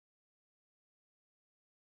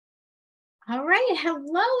All right,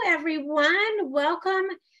 hello everyone. Welcome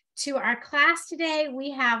to our class today.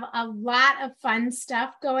 We have a lot of fun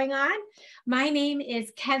stuff going on. My name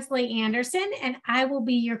is Kesley Anderson and I will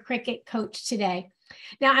be your Cricut coach today.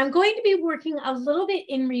 Now I'm going to be working a little bit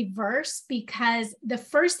in reverse because the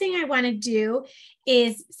first thing I want to do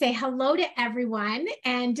is say hello to everyone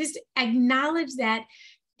and just acknowledge that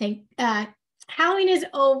Halloween is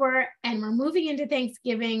over and we're moving into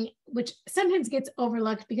Thanksgiving, which sometimes gets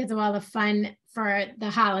overlooked because of all the fun for the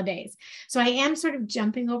holidays. So I am sort of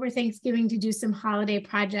jumping over Thanksgiving to do some holiday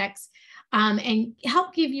projects and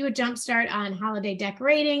help give you a jump start on holiday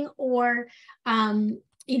decorating or,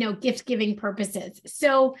 gift giving purposes.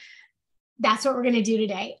 So that's what we're going to do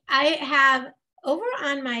today. I have over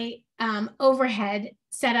on my overhead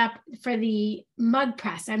set up for the mug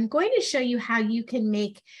press. I'm going to show you how you can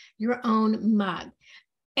make your own mug.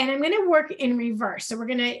 And I'm going to work in reverse. So we're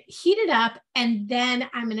going to heat it up and then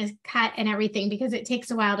I'm going to cut and everything because it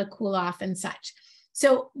takes a while to cool off and such.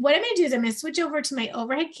 So what I'm going to do is I'm going to switch over to my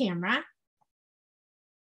overhead camera.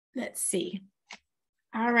 Let's see.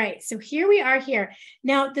 All right, so here we are here.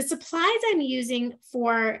 Now the supplies I'm using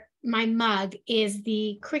for my mug is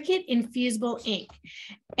the Cricut infusible ink.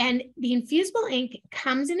 And the infusible ink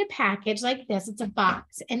comes in a package like this. It's a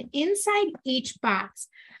box. And inside each box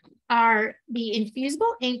are the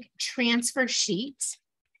infusible ink transfer sheets,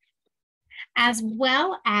 as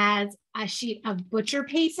well as a sheet of butcher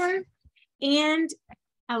paper and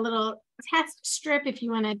a little test strip if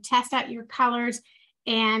you want to test out your colors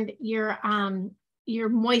and your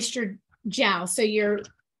moisture gel. So your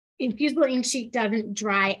infusible ink sheet doesn't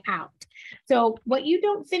dry out. So what you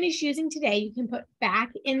don't finish using today, you can put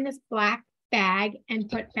back in this black bag and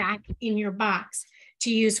put back in your box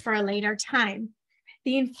to use for a later time.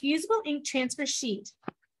 The infusible ink transfer sheet,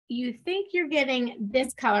 you think you're getting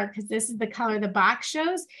this color because this is the color the box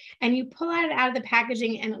shows, and you pull it out of the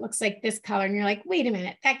packaging and it looks like this color and you're like, wait a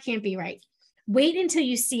minute, that can't be right. Wait until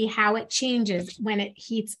you see how it changes when it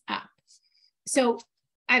heats up. So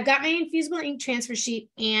I've got my infusible ink transfer sheet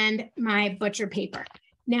and my butcher paper.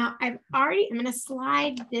 Now I'm going to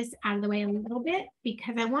slide this out of the way a little bit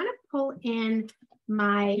because I want to pull in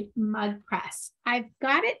my mug press. I've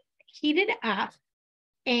got it heated up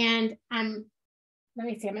and let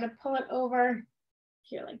me see, I'm going to pull it over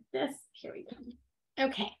here like this. Here we go.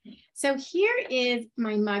 Okay, so here is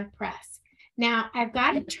my mug press. Now I've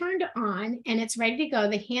got it turned on and it's ready to go.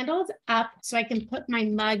 The handle's up so I can put my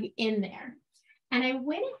mug in there. And I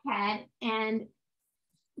went ahead and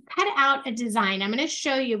cut out a design. I'm going to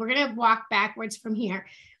show you, we're going to walk backwards from here,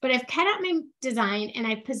 but I've cut out my design and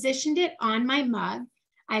I positioned it on my mug.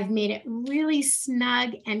 I've made it really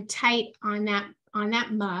snug and tight on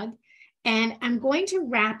that mug. And I'm going to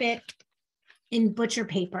wrap it in butcher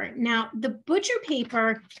paper. Now, the butcher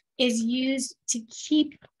paper is used to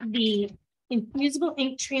keep the infusible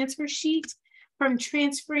ink transfer sheet from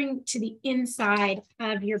transferring to the inside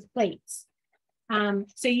of your plates.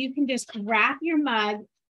 So you can just wrap your mug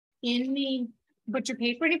in the butcher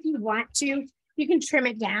paper. And if you want to, you can trim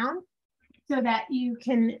it down so that you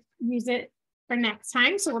can use it for next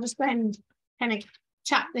time. So we'll just go ahead and kind of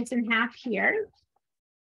chop this in half here.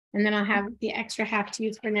 And then I'll have the extra half to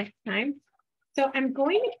use for next time. So I'm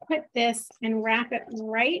going to put this and wrap it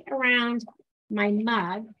right around my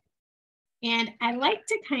mug. And I like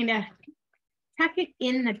to kind of tuck it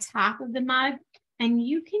in the top of the mug. And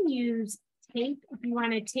you can use tape. If you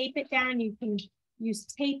want to tape it down, you can use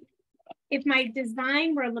tape. If my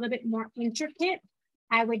design were a little bit more intricate,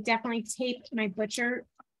 I would definitely tape my butcher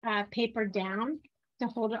paper down to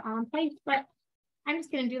hold it all in place. But I'm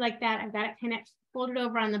just going to do like that. I've got it kind of folded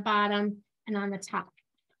over on the bottom and on the top.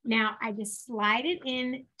 Now I just slide it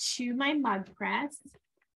in to my mug press,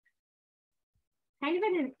 kind of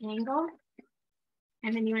at an angle.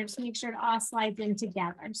 And then you want to just make sure it all slides in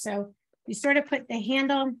together. So you sort of put the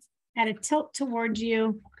handle at a tilt towards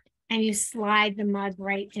you and you slide the mug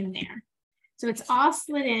right in there. So it's all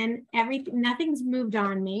slid in, nothing's moved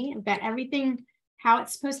on me. I've got everything how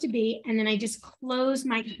it's supposed to be. And then I just close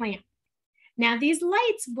my clamp. Now these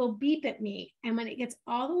lights will beep at me. And when it gets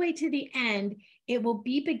all the way to the end, it will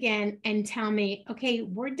beep again and tell me, okay,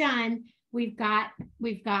 we're done. We've got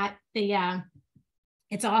the,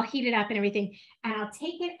 it's all heated up and everything. And I'll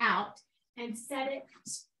take it out and set it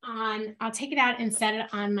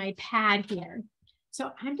on my pad here.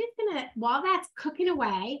 So I'm just gonna, while that's cooking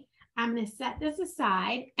away, I'm gonna set this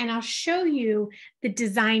aside and I'll show you the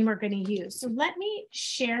design we're gonna use. So let me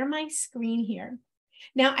share my screen here.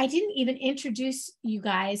 Now, I didn't even introduce you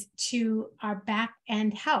guys to our back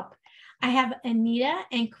end help. I have Anita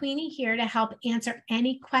and Queenie here to help answer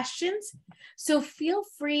any questions. So feel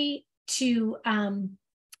free to,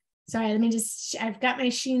 sorry, let me just, I've got my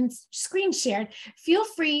screen shared. Feel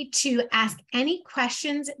free to ask any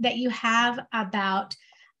questions that you have about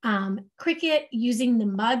Cricut, using the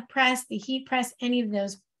mug press, the heat press, any of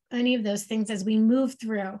those things as we move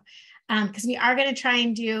through, because we are going to try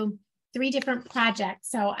and do 3 different projects.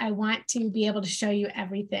 So I want to be able to show you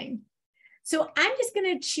everything. So I'm just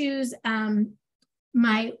going to choose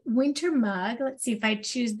my winter mug. Let's see if I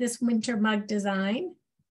choose this winter mug design.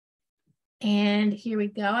 And here we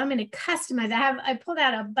go. I'm going to customize. I pulled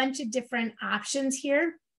out a bunch of different options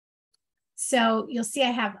here. So you'll see I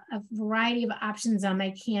have a variety of options on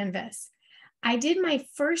my canvas. I did my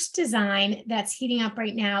first design that's heating up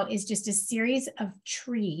right now is just a series of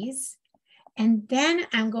trees. And then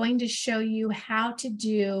I'm going to show you how to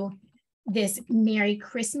do this Merry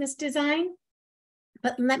Christmas design.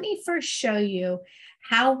 But let me first show you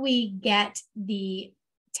how we get the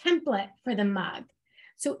template for the mug.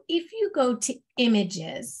 So if you go to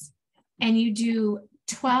images and you do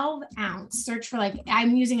 12 ounce, search for like,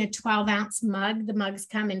 I'm using a 12 ounce mug. The mugs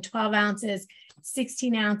come in 12 ounces,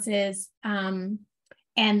 16 ounces, and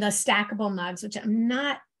the stackable mugs, which I'm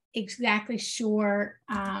not exactly sure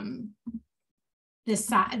the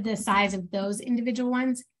size of those individual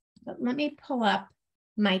ones, but let me pull up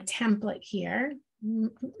my template here.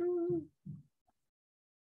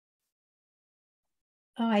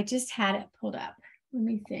 Oh, I just had it pulled up. Let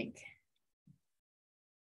me think.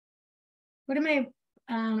 What am I?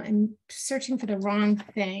 I'm searching for the wrong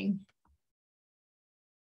thing.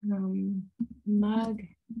 Mug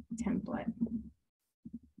template.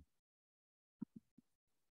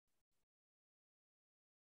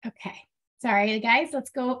 Okay, sorry guys,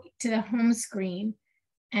 let's go to the home screen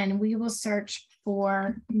and we will search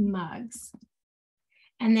for mugs.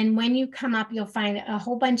 And then when you come up, you'll find a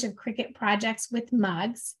whole bunch of Cricut projects with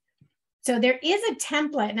mugs. So there is a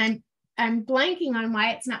template, and I'm blanking on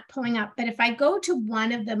why it's not pulling up, but if I go to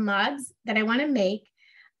one of the mugs that I want to make,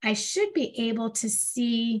 I should be able to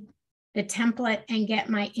see the template and get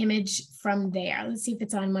my image from there. Let's see if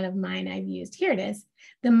it's on one of mine I've used. Here it is,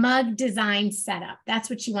 the mug design setup.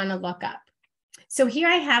 That's what you want to look up. So here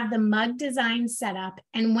I have the mug design setup.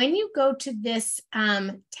 And when you go to this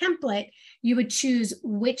template, you would choose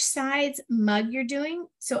which size mug you're doing.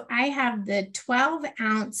 So I have the 12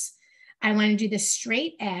 ounce. I want to do the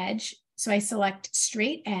straight edge. So I select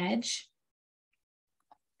straight edge.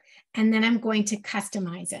 And then I'm going to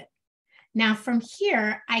customize it. Now from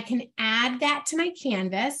here, I can add that to my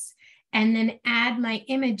canvas and then add my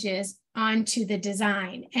images onto the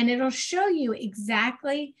design. And it'll show you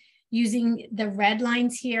exactly, using the red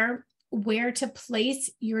lines here, where to place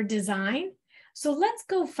your design. So let's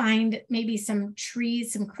go find maybe some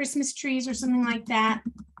trees, some Christmas trees or something like that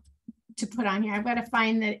to put on here. I've got to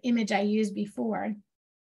find the image I used before.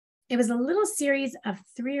 It was a little series of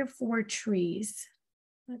 3 or 4 trees.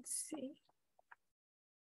 Let's see.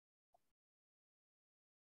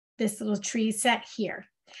 This little tree set here.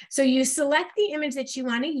 So you select the image that you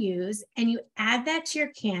want to use and you add that to your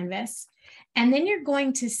canvas. And then you're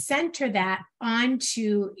going to center that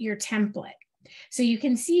onto your template. So you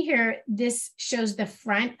can see here, this shows the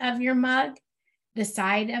front of your mug, the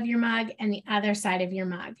side of your mug, and the other side of your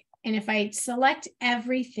mug. And if I select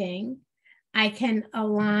everything, I can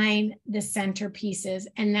align the center pieces,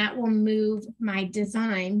 and that will move my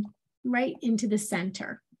design right into the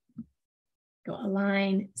center. Go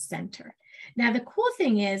align center. Now, the cool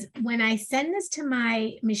thing is when I send this to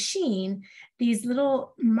my machine, these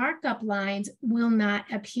little markup lines will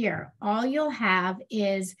not appear. All you'll have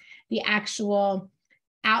is the actual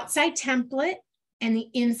outside template and the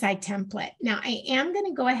inside template. Now, I am going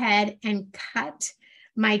to go ahead and cut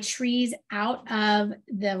my trees out of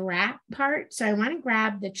the wrap part. So I want to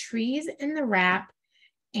grab the trees and the wrap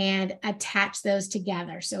and attach those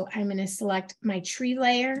together. So I'm going to select my tree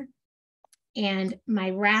layer and my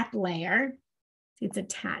wrap layer. It's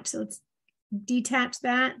attached. So let's detach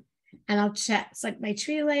that, and I'll select my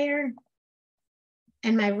tree layer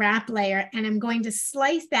and my wrap layer, and I'm going to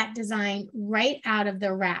slice that design right out of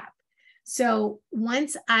the wrap. So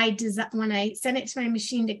once when I send it to my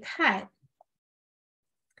machine to cut,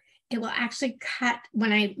 it will actually cut.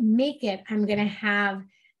 When I make it, I'm going to have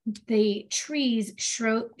the trees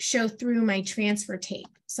show through my transfer tape.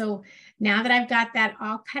 So now that I've got that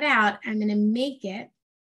all cut out, I'm going to make it.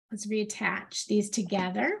 Let's reattach these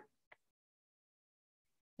together.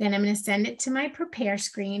 Then I'm going to send it to my prepare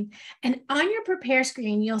screen. And on your prepare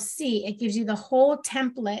screen, you'll see it gives you the whole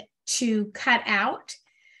template to cut out.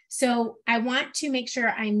 So I want to make sure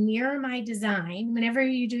I mirror my design. Whenever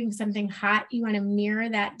you're doing something hot, you want to mirror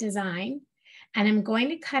that design. and I'm going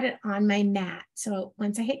to cut it on my mat. So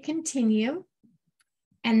once I hit continue,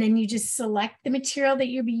 and then you just select the material that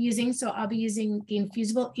you'll be using. So I'll be using the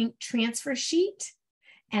infusible ink transfer sheet,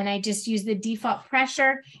 and I just use the default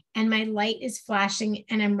pressure, and my light is flashing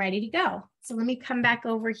and I'm ready to go. So let me come back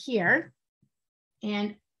over here,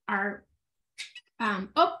 and our,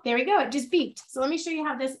 oh, there we go. It just beeped. So let me show you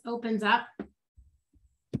how this opens up.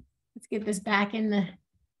 Let's get this back in the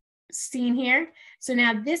scene here. So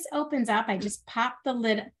now this opens up. I just pop the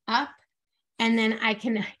lid up, and then I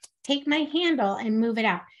can take my handle and move it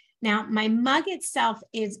out. Now my mug itself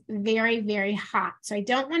is very, very hot. So I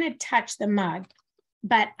don't want to touch the mug,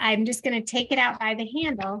 but I'm just going to take it out by the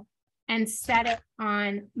handle and set it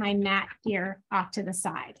on my mat here off to the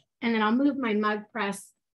side. And then I'll move my mug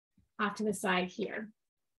press off to the side here.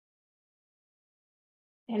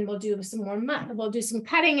 And we'll do some more mug. We'll do some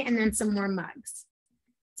cutting and then some more mugs.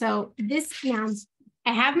 So this now,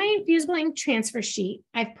 I have my infusible ink transfer sheet.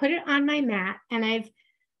 I've put it on my mat, and I've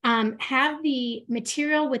have the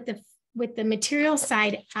material with the material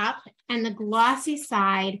side up and the glossy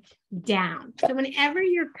side down. So whenever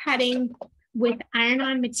you're cutting with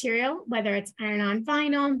iron-on material, whether it's iron-on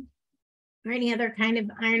vinyl or any other kind of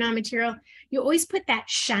iron-on material, you always put that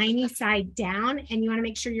shiny side down, and you want to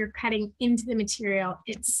make sure you're cutting into the material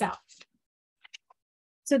itself.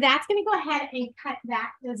 So that's going to go ahead and cut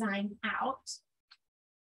that design out.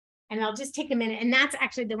 And I'll just take a minute. And that's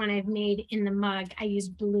actually the one I've made in the mug. I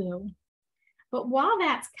used blue. But while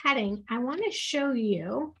that's cutting, I want to show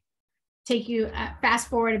you, take you fast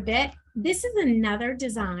forward a bit. This is another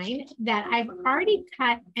design that I've already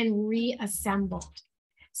cut and reassembled.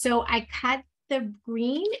 So I cut the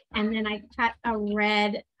green, and then I cut a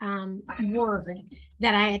red word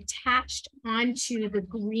that I attached onto the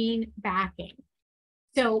green backing.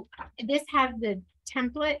 So this has the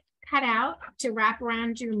template cut out to wrap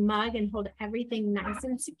around your mug and hold everything nice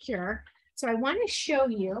and secure. So I want to show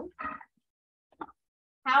you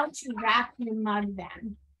how to wrap your mug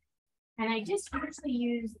then. And I just usually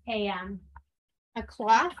use a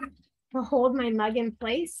cloth to hold my mug in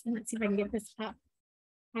place. And let's see if I can get this up.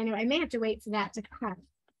 I know I may have to wait for that to cut,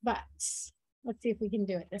 but let's see if we can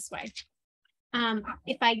do it this way.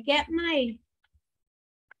 If I get my,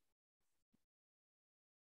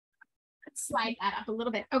 slide that up a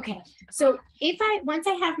little bit. Okay, so once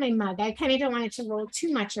I have my mug, I kind of don't want it to roll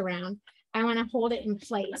too much around. I want to hold it in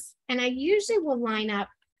place. And I usually will line up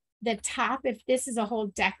the top. If this is a whole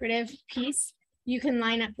decorative piece, you can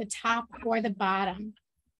line up the top or the bottom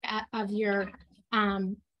of your,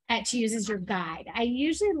 to use as your guide. I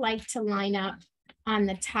usually like to line up on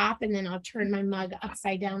the top, and then I'll turn my mug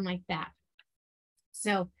upside down like that.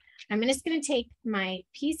 So I'm just going to take my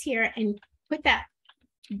piece here and put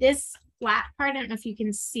this flat part, I don't know if you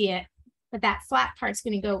can see it, but that flat part's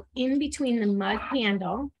going to go in between the mug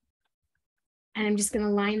handle. And I'm just going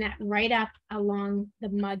to line that right up along the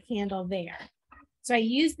mug handle there. So I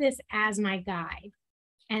use this as my guide.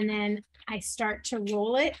 And then I start to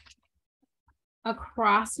roll it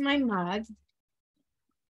across my mug.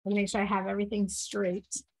 And make sure I have everything straight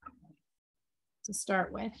to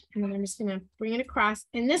start with. And then I'm just going to bring it across.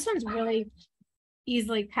 And this one's really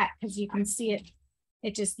easily cut because you can see it.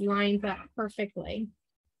 It just lines up perfectly.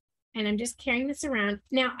 And I'm just carrying this around.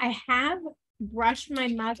 Now I have brushed my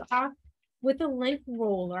mug off with a lint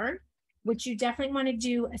roller, which you definitely want to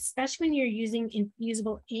do, especially when you're using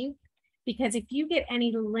infusible ink, because if you get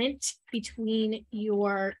any lint between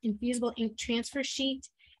your infusible ink transfer sheet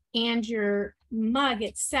and your mug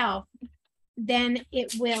itself, then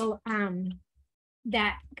it will,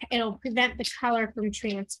 it'll prevent the color from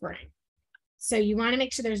transferring. So you want to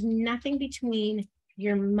make sure there's nothing between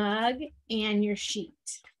your mug and your sheet.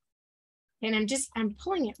 And I'm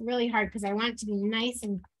pulling it really hard because I want it to be nice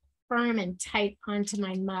and firm and tight onto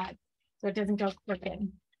my mug so it doesn't go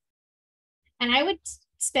crooked. And I would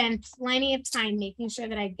spend plenty of time making sure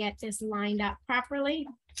that I get this lined up properly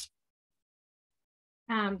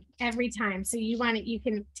every time. So you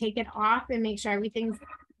can take it off and make sure everything's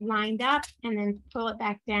lined up, and then pull it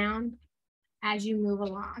back down as you move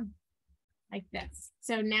along like this.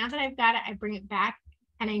 So now that I've got it, I bring it back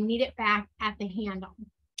and I knead it back at the handle.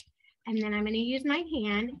 And then I'm going to use my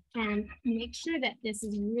hand and make sure that this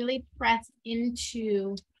is really pressed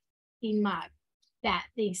into the mug, that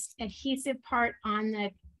the adhesive part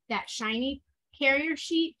on that shiny carrier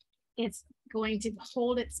sheet, it's going to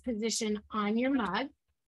hold its position on your mug.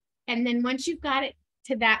 And then once you've got it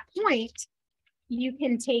to that point, you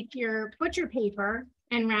can take your butcher paper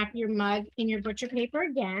and wrap your mug in your butcher paper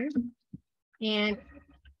again. And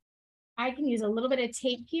I can use a little bit of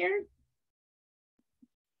tape here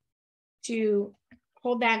to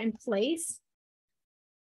hold that in place.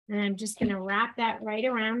 And I'm just going to wrap that right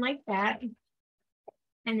around like that.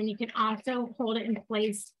 And then you can also hold it in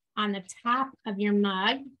place on the top of your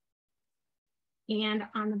mug and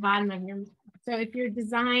on the bottom of your mug. So if your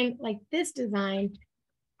design, like this design,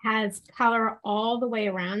 has color all the way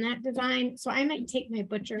around that design, so I might take my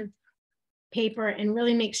butcher paper and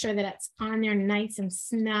really make sure that it's on there nice and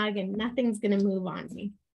snug and nothing's going to move on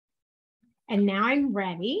me. And now I'm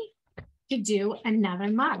ready to do another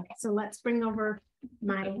mug. So let's bring over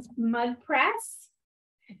my mug press.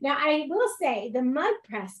 Now I will say the mug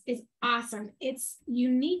press is awesome. It's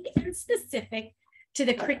unique and specific to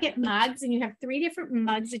the Cricut mugs, and you have 3 different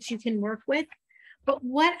mugs that you can work with. But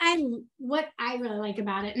what I really like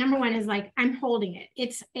about it, number one, is like I'm holding it.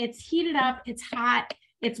 It's heated up, it's hot,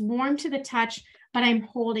 it's warm to the touch, but I'm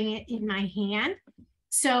holding it in my hand.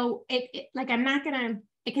 So it like I'm not gonna,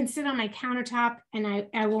 it can sit on my countertop and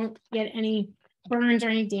I won't get any burns or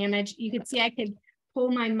any damage. You can see I could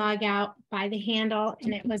pull my mug out by the handle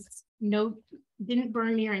and it was didn't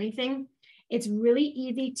burn me or anything. It's really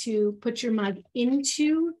easy to put your mug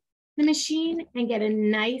into the machine and get a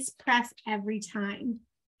nice press every time.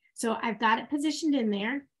 So I've got it positioned in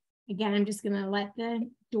there. Again, I'm just gonna let the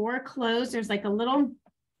door close. There's a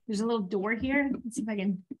little door here. Let's see if I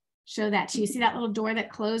can show that to you. See that little door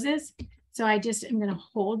that closes? So I'm gonna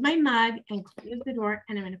hold my mug and close the door,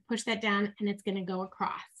 and I'm gonna push that down and it's gonna go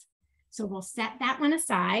across. So we'll set that one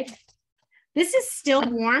aside. This is still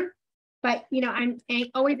warm, but you know, I'm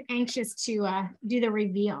always anxious to do the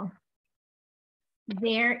reveal.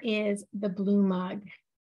 There is the blue mug.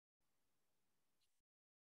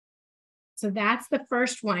 So that's the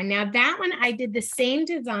first one. Now that one, I did the same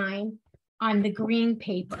design on the green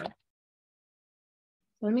paper.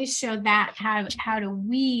 Let me show that how to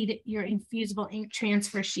weed your infusible ink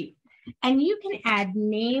transfer sheet. And you can add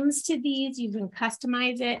names to these. You can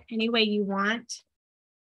customize it any way you want.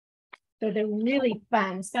 So they're really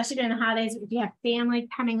fun, especially during the holidays. If you have family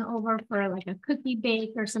coming over for like a cookie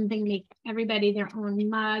bake or something, make everybody their own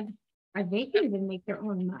mug, or they can even make their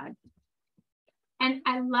own mug. And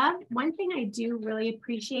I love, one thing I do really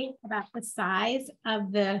appreciate about the size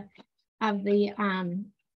of the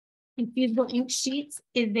infusible ink sheets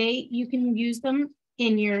is you can use them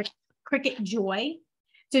in your Cricut Joy.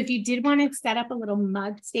 So if you did want to set up a little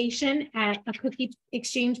mug station at a cookie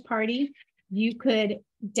exchange party, you could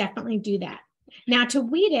definitely do that. Now to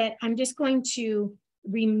weed it, I'm just going to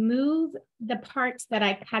remove the parts that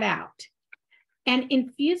I cut out. And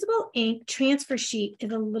infusible ink transfer sheet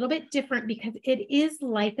is a little bit different because it is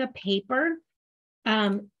like a paper,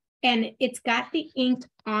 and it's got the ink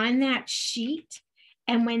on that sheet.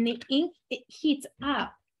 And when the ink heats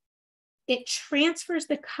up, it transfers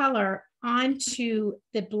the color onto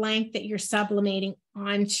the blank that you're sublimating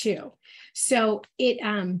onto. So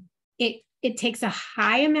it takes a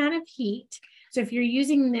high amount of heat. So if you're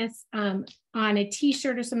using this on a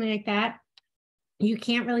t-shirt or something like that, you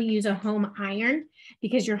can't really use a home iron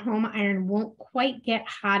because your home iron won't quite get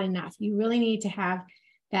hot enough. You really need to have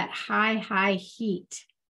that high heat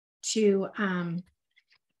to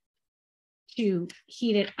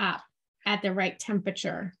heat it up at the right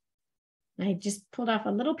temperature. And I just pulled off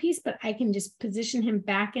a little piece, but I can just position him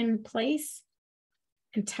back in place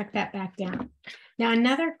and tuck that back down. Now,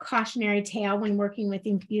 another cautionary tale when working with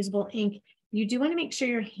infusible ink, you do want to make sure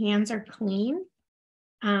your hands are clean.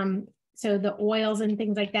 So the oils and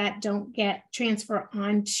things like that don't transfer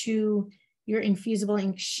onto your infusible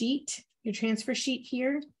ink sheet, your transfer sheet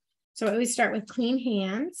here. So I always start with clean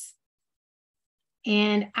hands.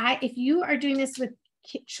 And if you are doing this with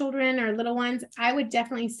children or little ones, I would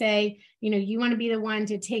definitely say, you want to be the one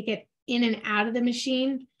to take it in and out of the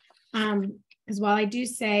machine. Because while I do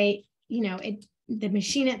say, the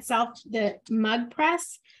machine itself, the mug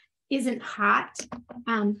press isn't hot.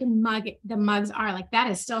 The mugs are, like, that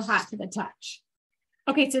is still hot to the touch.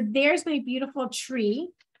 Okay, so there's my beautiful tree.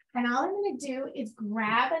 And all I'm going to do is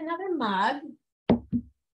grab another mug,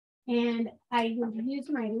 and I will use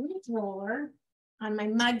my leaf roller on my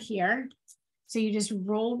mug here. So you just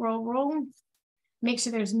roll. Make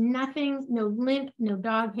sure there's nothing, no lint, no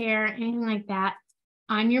dog hair, anything like that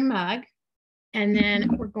on your mug. And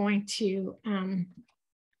then we're going to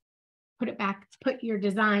put your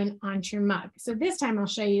design onto your mug. So this time I'll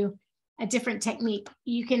show you a different technique.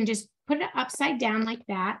 You can just put it upside down like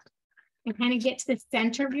that and kind of get to the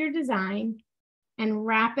center of your design and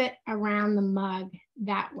wrap it around the mug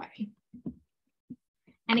that way.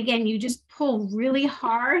 And again, you just pull really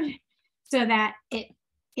hard so that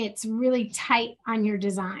it's really tight on your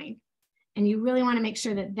design. And you really want to make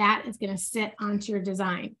sure that that is going to sit onto your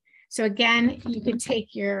design. So again, you could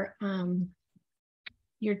take your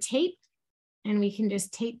tape and we can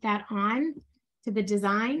just tape that on to the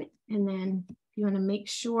design. And then if you want to make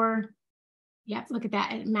sure, yep, look at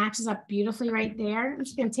that. It matches up beautifully right there. I'm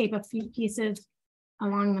just going to tape a few pieces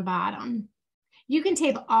along the bottom. You can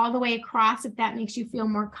tape all the way across if that makes you feel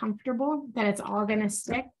more comfortable that it's all going to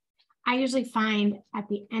stick. I usually find at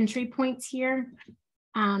the entry points here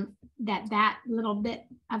that little bit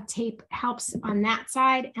of tape helps on that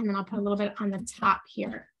side, and then I'll put a little bit on the top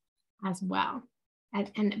here as well.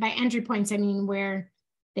 And by entry points, I mean where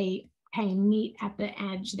they kind of meet at the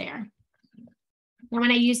edge there. Now,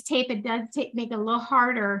 when I use tape, it does make it a little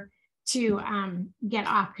harder to get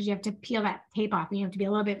off because you have to peel that tape off and you have to be a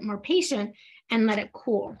little bit more patient and let it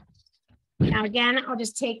cool. Now, again, I'll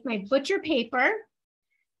just take my butcher paper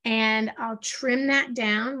and I'll trim that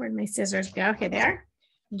down. Where'd my scissors go? Okay, there.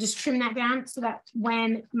 Just trim that down so that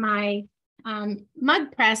when my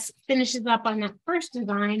mug press finishes up on that first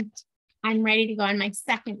design, I'm ready to go on my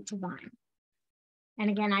second design. And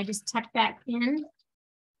again, I just tuck that in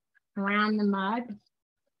around the mug.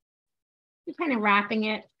 Just kind of wrapping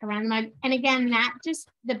it around the mug. And again, that just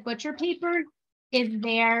the butcher paper is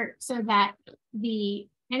there so that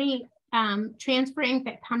any transfer ink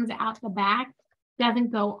that comes out the back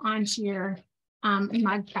doesn't go onto your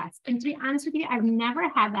mug press. And to be honest with you, I've never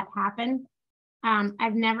had that happen.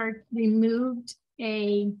 I've never removed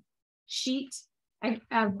a sheet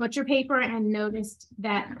of butcher paper and noticed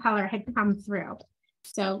that color had come through.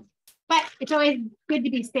 So, but it's always good to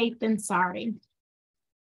be safe than sorry.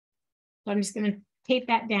 So I'm just going to tape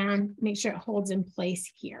that down, make sure it holds in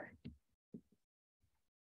place here.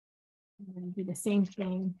 I'm going to do the same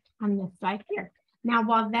thing on this side here. Now,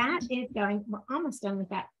 while that is going, we're almost done with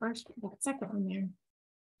that second one there.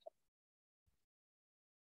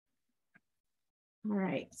 All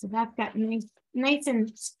right, so that's got nice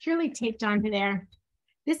and securely taped onto there.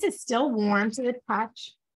 This is still warm to the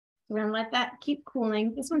touch. We're gonna let that keep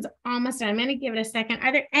cooling. This one's almost done. I'm gonna give it a second.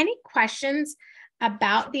 Are there any questions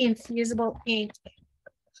about the infusible ink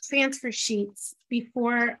transfer sheets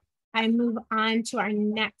before I move on to our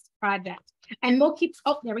next project? And we'll keep,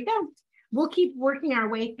 oh, there we go. We'll keep working our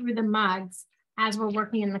way through the mugs as we're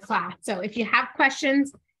working in the class. So if you have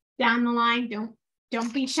questions down the line,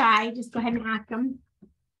 don't be shy, just go ahead and ask them.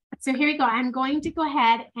 So here we go. I'm going to go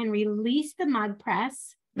ahead and release the mug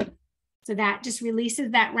press. So that just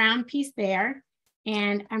releases that round piece there.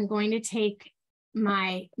 And I'm going to take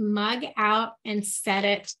my mug out and set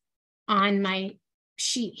it on my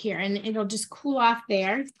sheet here, and it'll just cool off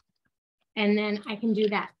there. And then I can do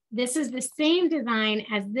that. This is the same design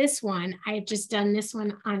as this one. I've just done this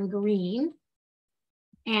one on green.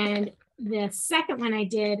 And the second one I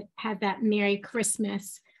did had that Merry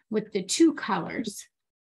Christmas with the 2 colors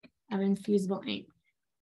of infusible ink.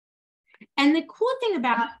 And the cool thing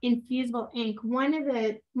about infusible ink, one of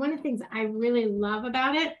the things I really love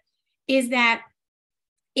about it is that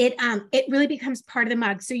it really becomes part of the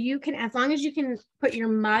mug. So you can, as long as you can put your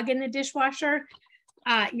mug in the dishwasher,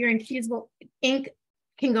 your infusible ink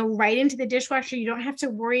can go right into the dishwasher. You don't have to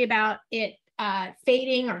worry about it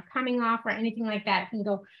fading or coming off or anything like that. It can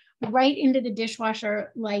go right into the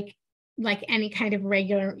dishwasher like any kind of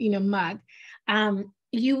regular, mug.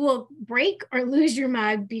 You will break or lose your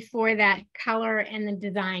mug before that color and the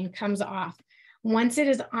design comes off. Once it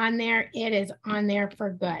is on there, it is on there for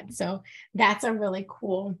good. So that's a really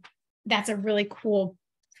cool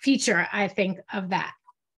feature, I think, of that.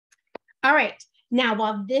 All right. Now,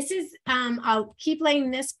 while this is, I'll keep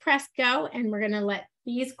letting this press go, and we're going to let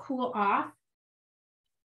these cool off.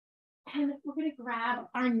 And we're going to grab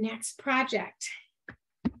our next project.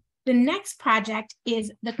 The next project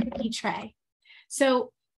is the cookie tray.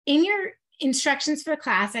 So in your instructions for the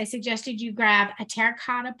class, I suggested you grab a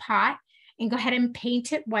terracotta pot and go ahead and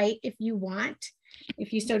paint it white if you want,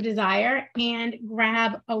 if you so desire, and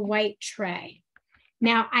grab a white tray.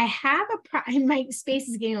 Now I have my space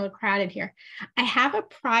is getting a little crowded here. I have a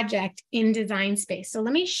project in Design Space. So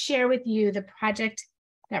let me share with you the project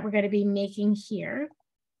that we're going to be making here.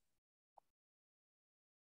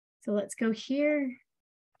 So let's go here,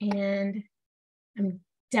 and I'm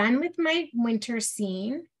done with my winter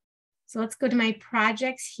scene. So let's go to my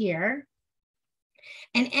projects here.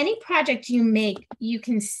 And any project you make, you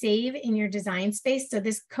can save in your Design Space. So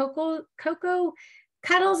this Cocoa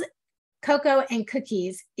and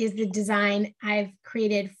Cookies is the design I've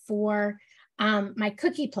created for my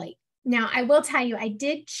cookie plate. Now, I will tell you, I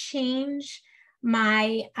did change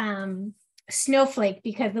my snowflake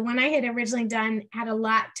because the one I had originally done had a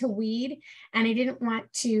lot to weed, and I didn't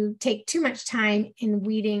want to take too much time in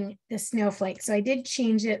weeding the snowflake. So I did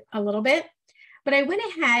change it a little bit, but I went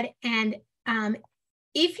ahead and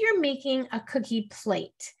if you're making a cookie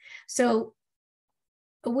plate, so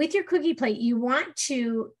with your cookie plate, you want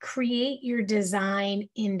to create your design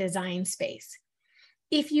in Design Space.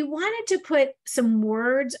 If you wanted to put some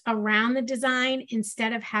words around the design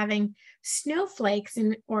instead of having snowflakes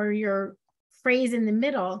or your phrase in the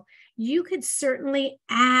middle, you could certainly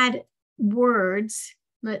add words,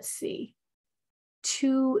 let's see,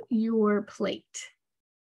 to your plate.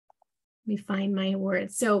 Let me find my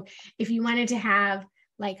words. So if you wanted to have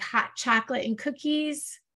like hot chocolate and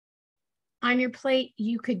cookies on your plate,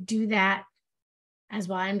 you could do that as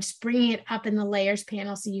well. I'm just bringing it up in the layers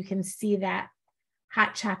panel so you can see that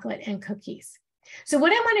hot chocolate and cookies. So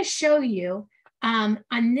what I want to show you on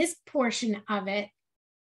this portion of it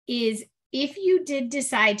is if you did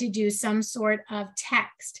decide to do some sort of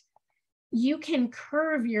text, you can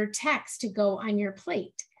curve your text to go on your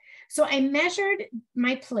plate. So I measured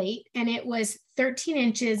my plate and it was 13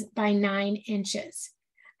 inches by 9 inches.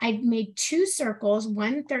 I made 2 circles,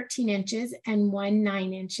 one 13 inches and one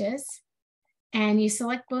 9 inches. And you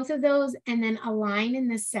select both of those and then a line in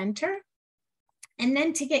the center. And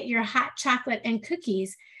then to get your hot chocolate and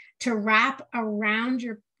cookies to wrap around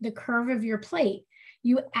the curve of your plate,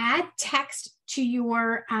 you add text to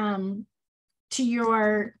your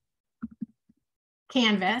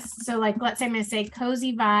canvas. So like, let's say I'm going to say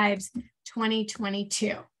Cozy Vibes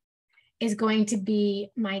 2022 is going to be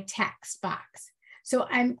my text box. So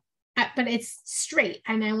but it's straight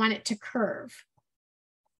and I want it to curve.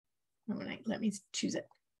 Let me choose it.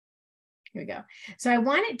 Here we go. So I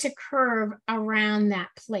want it to curve around that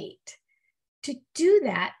plate. To do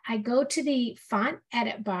that, I go to the font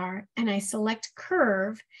edit bar and I select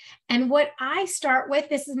curve. And what I start with,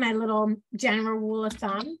 this is my little general rule of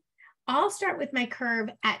thumb. I'll start with my curve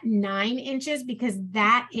at 9 inches because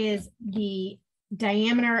that is the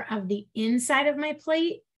diameter of the inside of my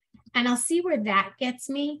plate. And I'll see where that gets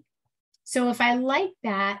me. So if I like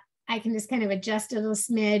that, I can just kind of adjust it a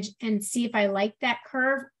smidge and see if I like that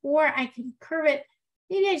curve, or I can curve it.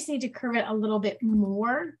 Maybe I just need to curve it a little bit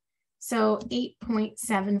more. So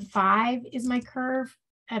 8.75 is my curve.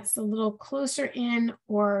 That's a little closer in,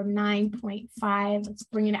 or 9.5. Let's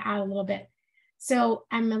bring it out a little bit. So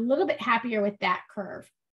I'm a little bit happier with that curve.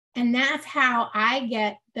 And that's how I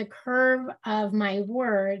get the curve of my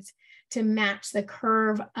words to match the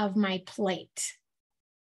curve of my plate.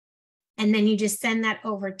 And then you just send that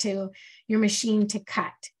over to your machine to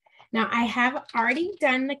cut. Now I have already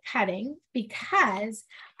done the cutting because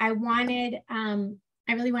I really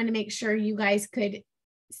wanted to make sure you guys could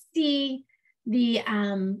see the,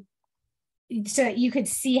 so that you could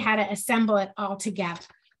see how to assemble it all together.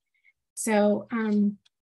 So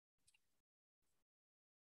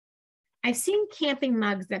I've seen camping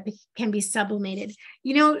mugs that can be sublimated.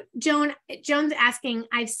 You know, Joan's asking,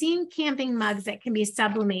 I've seen camping mugs that can be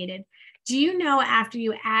sublimated. Do you know after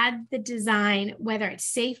you add the design, whether it's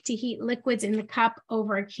safe to heat liquids in the cup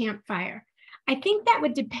over a campfire? I think that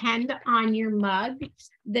would depend on your mug,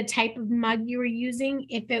 the type of mug you were using.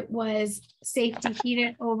 If it was safe to heat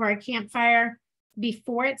it over a campfire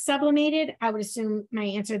before it's sublimated, I would assume my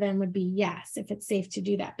answer then would be yes, if it's safe to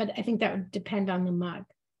do that. But I think that would depend on the mug.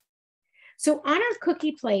 So on our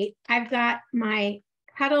cookie plate, I've got my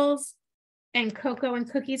Cuddles and cocoa and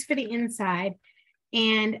cookies for the inside.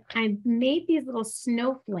 And I made these little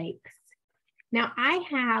snowflakes. Now I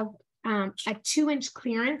have a 2-inch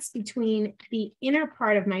clearance between the inner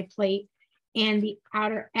part of my plate and the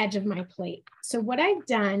outer edge of my plate. So what I've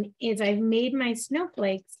done is I've made my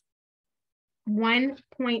snowflakes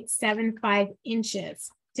 1.75 inches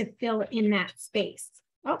to fill in that space.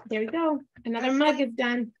 Oh, there we go. Another mug is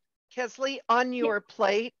done. Kesley, on your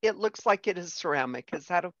plate, it looks like it is ceramic. Is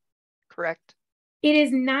that correct? It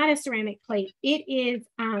is not a ceramic plate. It is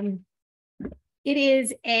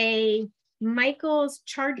a Michael's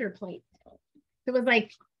charger plate. It was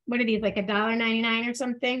like, what are these, like $1.99 or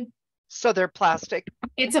something? So they're plastic.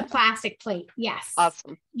 It's a plastic plate, yes.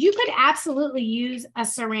 Awesome. You could absolutely use a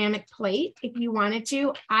ceramic plate if you wanted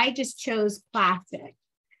to. I just chose plastic.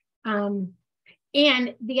 And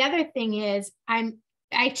the other thing is, I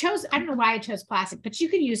don't know why I chose plastic, but you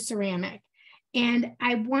could use ceramic. And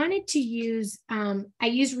I wanted to use, I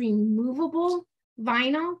use removable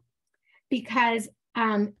vinyl because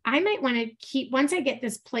I might want to keep, once I get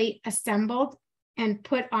this plate assembled and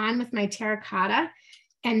put on with my terracotta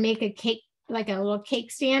and make a cake, like a little cake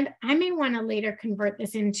stand, I may want to later convert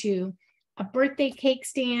this into a birthday cake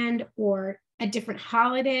stand or a different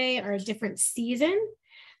holiday or a different season.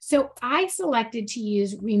 So I selected to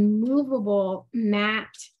use removable matte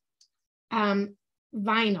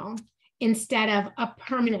vinyl instead of a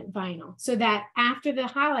permanent vinyl, so that after the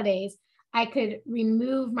holidays, I could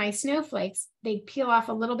remove my snowflakes. They peel off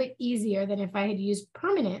a little bit easier than if I had used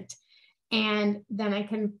permanent. And then I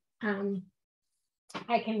can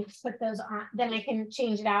put those on, then I can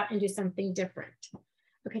change it out and do something different.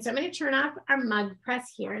 Okay, so I'm going to turn off our mug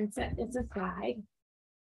press here and set this aside,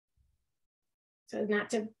 so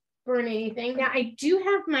not to burn anything. Now I do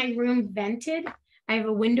have my room vented. I have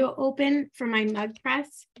a window open for my mug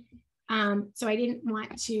press. So I didn't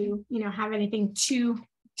want to, have anything too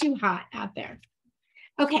hot out there.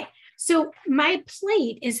 Okay, so my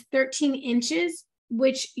plate is 13 inches,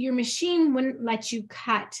 which your machine wouldn't let you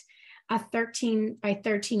cut a 13 by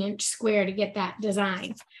 13 inch square to get that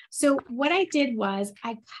design. So what I did was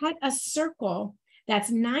I cut a circle that's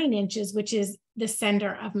 9 inches, which is the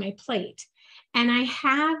center of my plate. And I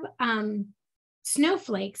have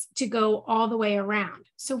snowflakes to go all the way around.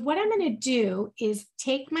 So what I'm going to do is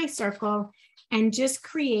take my circle and just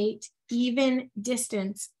create even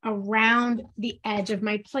distance around the edge of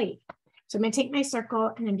my plate. So I'm going to take my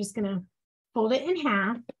circle and I'm just going to fold it in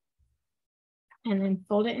half and then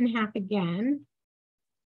fold it in half again.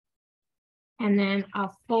 And then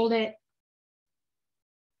I'll fold it.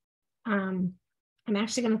 I'm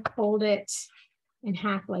actually going to fold it in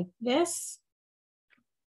half like this.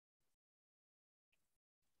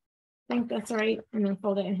 I think that's right. And then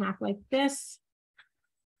fold it in half like this.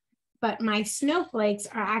 But my snowflakes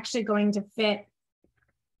are actually going to fit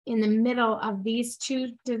in the middle of these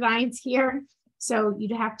two designs here. So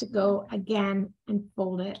you'd have to go again and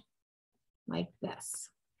fold it like this,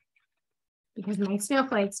 because my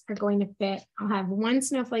snowflakes are going to fit. I'll have one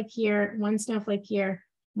snowflake here, one snowflake here,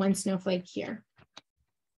 one snowflake here.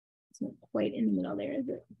 It's not quite in the middle there, is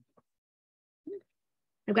it?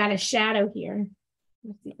 I've got a shadow here.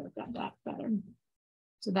 Let's see if I've got that better.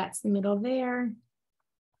 So that's the middle there.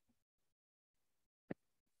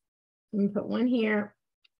 I'm going to put one here,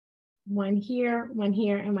 one here, one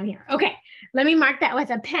here, and one here. Okay, let me mark that with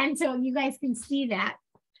a pen so you guys can see that.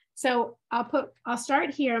 So I'll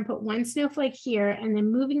start here and put one snowflake here, and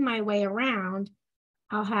then moving my way around,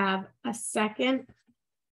 I'll have a second,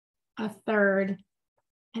 a third,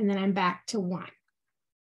 and then I'm back to one.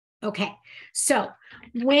 Okay, so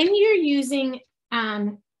when you're using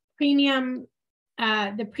the premium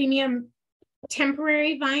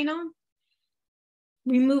temporary vinyl,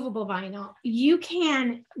 removable vinyl, you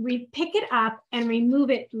can pick it up and remove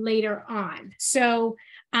it later on. So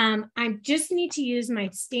I just need to use my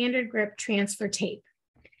standard grip transfer tape.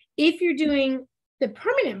 If you're doing the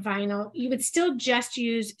permanent vinyl, you would still just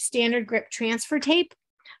use standard grip transfer tape.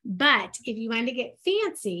 But if you want to get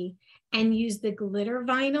fancy and use the glitter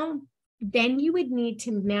vinyl, then you would need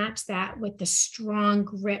to match that with the strong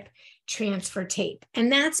grip transfer tape.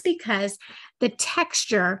 And that's because the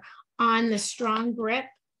texture on the strong grip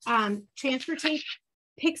transfer tape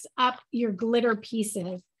picks up your glitter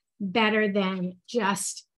pieces better than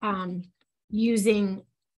just using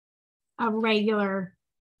a regular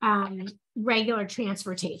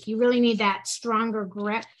transfer tape. You really need that stronger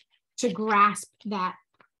grip to grasp that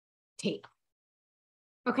tape.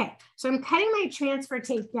 Okay, so I'm cutting my transfer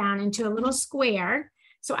tape down into a little square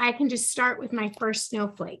so I can just start with my first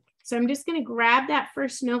snowflake. So I'm just going to grab that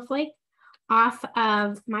first snowflake off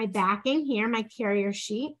of my backing here, my carrier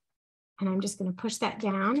sheet, and I'm just going to push that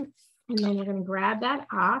down, and then you're going to grab that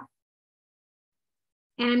off.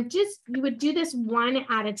 And you would do this one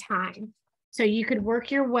at a time. So you could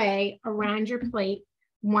work your way around your plate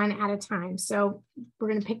one at a time. So we're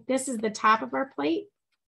going to pick this as the top of our plate.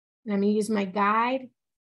 And I'm going to use my guide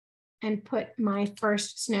and put my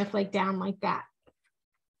first snowflake down like that.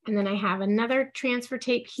 And then I have another transfer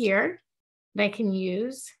tape here that I can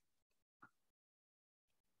use.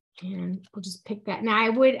 And we'll just pick that. Now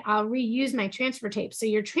I'll reuse my transfer tape. So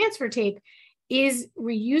your transfer tape is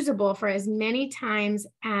reusable for as many times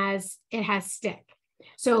as it has stick.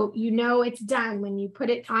 So you know it's done when you put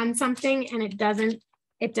it on something and it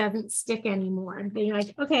doesn't stick anymore. Then you're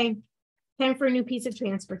like, okay, time for a new piece of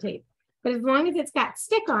transfer tape. But as long as it's got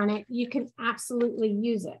stick on it, you can absolutely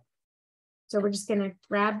use it. So we're just going to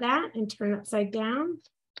grab that and turn it upside down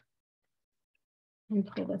and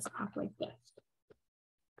pull this off like this.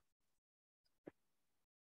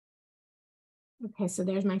 Okay, so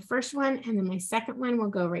there's my first one, and then my second one will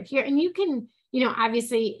go right here. And you can,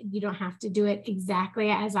 obviously you don't have to do it exactly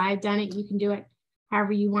as I've done it. You can do it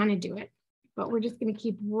however you want to do it. But we're just going to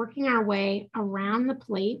keep working our way around the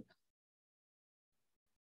plate,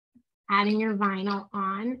 adding your vinyl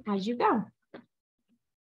on as you go.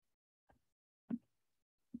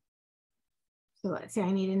 So let's see,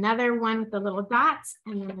 I need another one with the little dots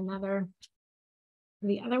and then another for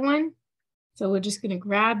the other one. So we're just going to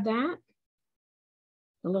grab that.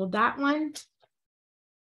 the little dot one.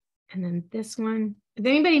 And then this one. Is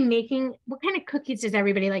anybody making, what kind of cookies does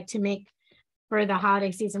everybody like to make for the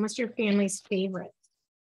holiday season? What's your family's favorite?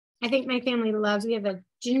 I think my family loves, we have a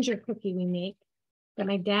ginger cookie we make that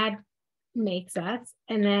my dad makes us.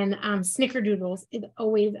 And then snickerdoodles is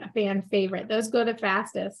always a fan favorite. Those go the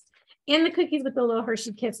fastest. And the cookies with the little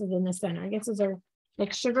Hershey Kisses in the center. I guess those are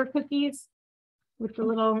like sugar cookies with the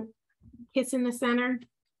little kiss in the center.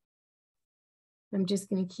 I'm just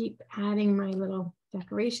going to keep adding my little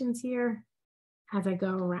decorations here as I go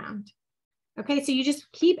around. Okay, so you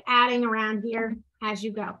just keep adding around here as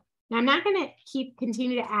you go. Now I'm not going to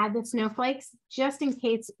continue to add the snowflakes just in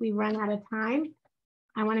case we run out of time.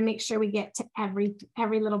 I want to make sure we get to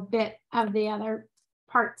every little bit of the other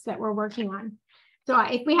parts that we're working on. So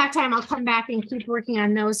if we have time, I'll come back and keep working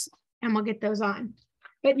on those and we'll get those on.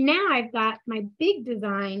 But now I've got my big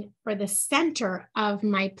design for the center of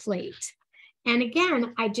my plate. And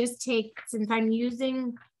again, I just take, since I'm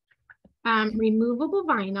using removable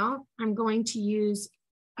vinyl, I'm going to use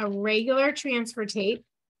a regular transfer tape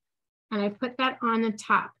and I put that on the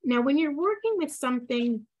top. Now, when you're working with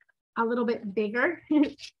something a little bit bigger,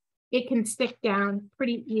 it can stick down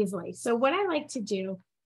pretty easily. So what I like to do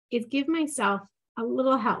is give myself a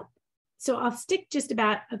little help. So I'll stick just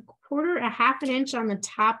about a half an inch on the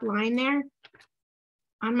top line there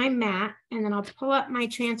on my mat, and then I'll pull up my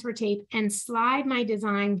transfer tape and slide my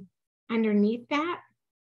design underneath that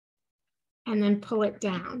and then pull it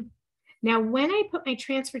down. Now, when I put my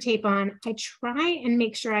transfer tape on, I try and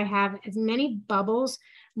make sure I have as many bubbles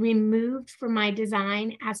removed from my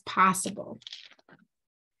design as possible.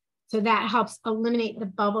 So that helps eliminate the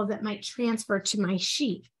bubble that might transfer to my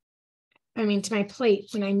sheet. To my plate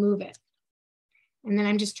when I move it. And then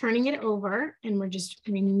I'm just turning it over and we're just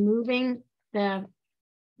removing the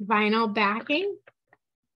vinyl backing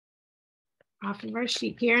off of our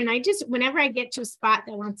sheet here. And I just, whenever I get to a spot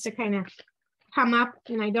that wants to kind of come up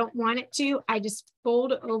and I don't want it to, I just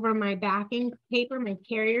fold over my backing paper, my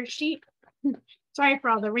carrier sheet. Sorry for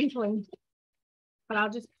all the wrinkling, but I'll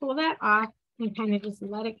just pull that off and kind of just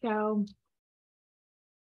let it go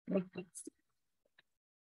like this.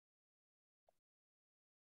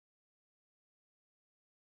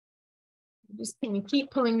 Just going to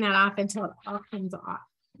keep pulling that off until it all comes off.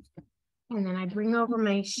 And then I bring over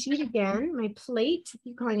my sheet again, my plate. I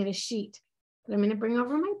keep calling it a sheet, but I'm going to bring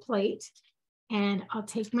over my plate and I'll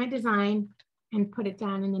take my design and put it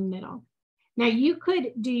down in the middle. Now you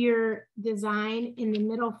could do your design in the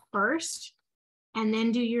middle first and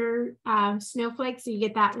then do your snowflakes so you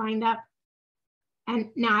get that lined up. And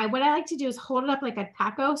now what I like to do is hold it up like a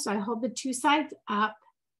taco. So I hold the two sides up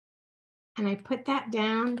and I put that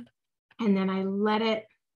down. And then I let it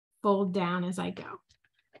fold down as I go.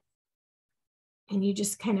 And you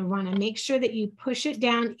just kind of want to make sure that you push it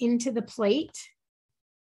down into the plate.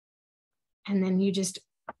 And then you just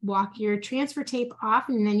walk your transfer tape off,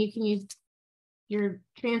 and then you can use your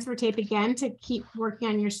transfer tape again to keep working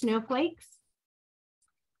on your snowflakes.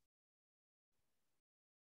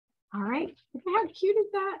 All right, how cute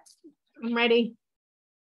is that? I'm ready.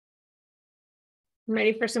 I'm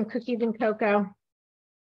ready for some cookies and cocoa.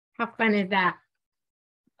 How fun is that?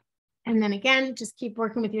 And then again, just keep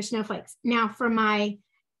working with your snowflakes. Now for my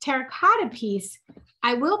terracotta piece,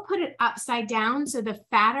 I will put it upside down. So the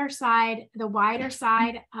fatter side, the wider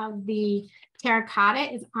side of the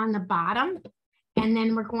terracotta is on the bottom. And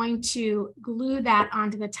then we're going to glue that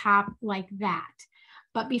onto the top like that.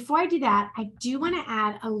 But before I do that, I do want to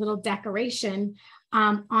add a little decoration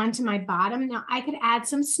onto my bottom. Now I could add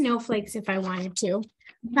some snowflakes if I wanted to.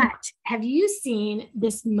 But have you seen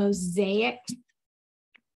this mosaic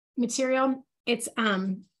material? It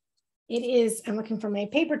is, I'm looking for my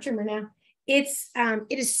paper trimmer now. It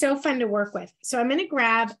is so fun to work with. So I'm going to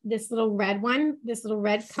grab this little red one, this little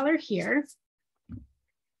red color here.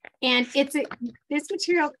 And this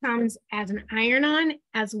material comes as an iron-on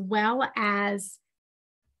as well as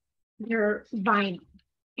your vinyl.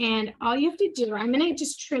 And all you have to do, I'm going to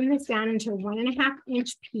just trim this down into a 1.5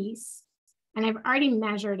 inch piece. And I've already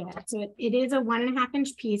measured it. So it is a 1.5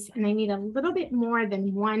 inch piece, and I need a little bit more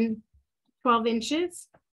than 12 inches.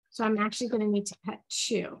 So I'm actually going to need to cut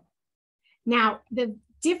 2. Now, the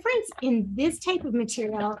difference in this type of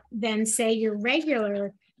material than say your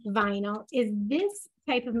regular vinyl is this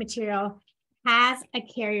type of material has a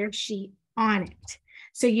carrier sheet on it.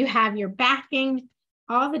 So you have your backing,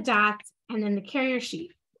 all the dots, and then the carrier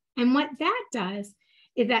sheet. And what that does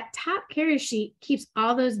is that top carrier sheet keeps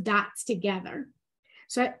all those dots together.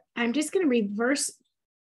 So I'm just going to reverse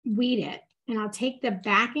weed it, and I'll take the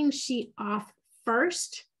backing sheet off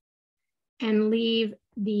first and leave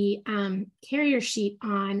the carrier sheet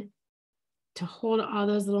on to hold all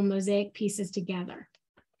those little mosaic pieces together.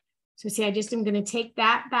 So see, I just am going to take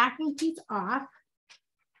that backing piece off,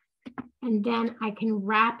 and then I can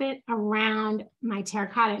wrap it around my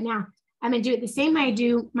terracotta. Now, I'm going to do it the same way I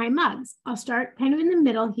do my mugs. I'll start kind of in the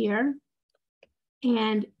middle here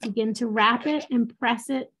and begin to wrap it and press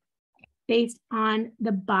it based on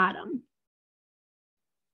the bottom.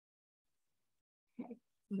 Okay,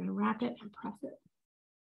 I'm going to wrap it and press it.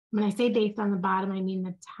 When I say based on the bottom, I mean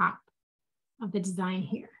the top of the design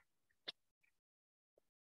here.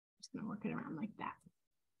 Just going to work it around like that.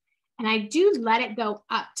 And I do let it go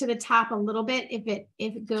up to the top a little bit. If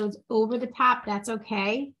it goes over the top, that's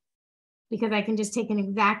okay, because I can just take an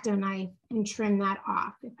X-Acto knife and trim that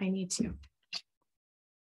off if I need to.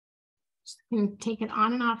 Just gonna take it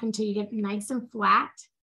on and off until you get nice and flat.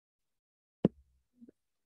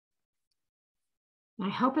 And I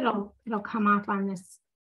hope it'll come off on this,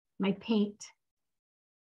 my paint.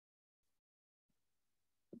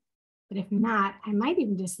 But if not, I might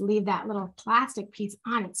even just leave that little plastic piece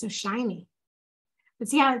on. It's so shiny. But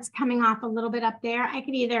see how it's coming off a little bit up there? I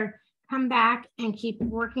could either come back and keep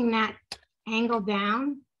working that angle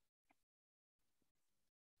down.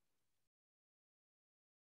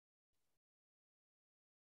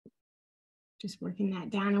 Just working that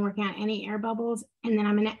down and working out any air bubbles. And then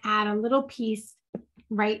I'm going to add a little piece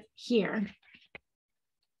right here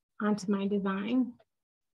onto my design.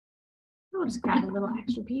 I'll just grab a little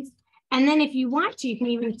extra piece. And then if you want to, you can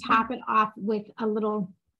even top it off with a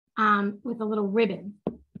little ribbon.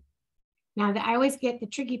 Now, I always get the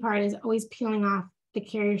tricky part is always peeling off the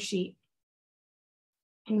carrier sheet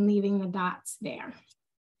and leaving the dots there.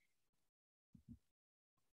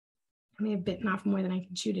 I may have bitten off more than I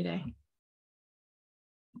can chew today.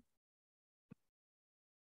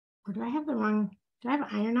 Or do I have the wrong, do I have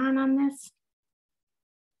iron-on this?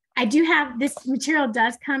 I do have, this material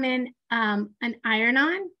does come in an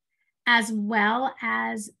iron-on, as well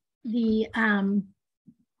as the vinyl.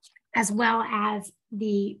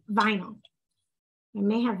 I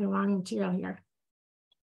may have the wrong material here.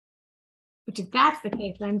 Which if that's the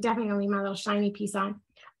case, then I'm definitely gonna leave my little shiny piece on.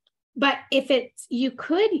 But if it's, you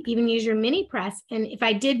could even use your mini press. And if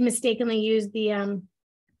I did mistakenly use the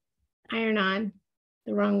iron-on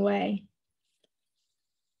the wrong way.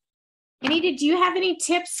 Anita, do you have any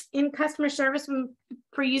tips in customer service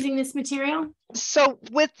for using this material? So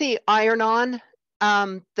with the iron-on,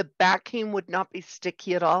 the backing would not be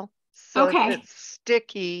sticky at all. So okay. If it's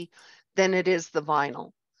sticky, then it is the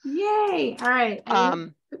vinyl. Yay! All right.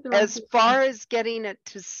 As far as getting it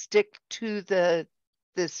to stick to the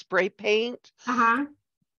spray paint,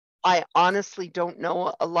 I honestly don't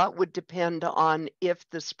know. A lot would depend on if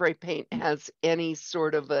the spray paint has any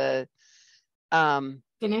sort of a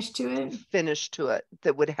finish to it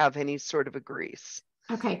that would have any sort of a grease.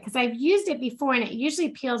 Okay, because I've used it before and it usually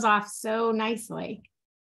peels off so nicely.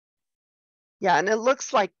 Yeah, and it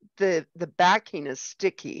looks like the backing is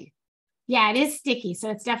sticky. Yeah, it is sticky,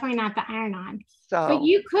 so it's definitely not the iron-on. So, but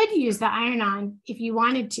you could use the iron-on if you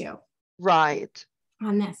wanted to. Right.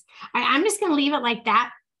 On this. I'm just going to leave it like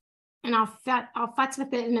that, and I'll futz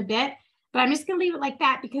with it in a bit. But I'm just going to leave it like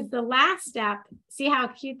that because the last step, see how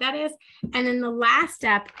cute that is? And then the last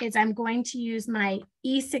step is I'm going to use my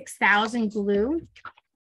E6000 glue.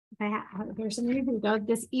 Here's some, here we go.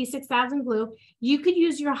 This E6000 glue. You could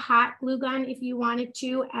use your hot glue gun if you wanted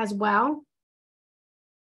to as well.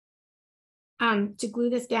 To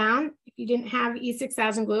glue this down if you didn't have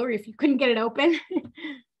E6000 glue or if you couldn't get it open.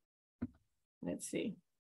 Let's see.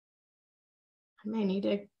 I may need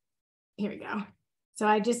to, here we go. So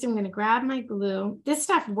I just am going to grab my glue. This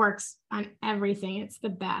stuff works on everything. It's the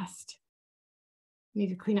best. I need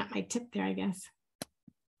to clean up my tip there, I guess.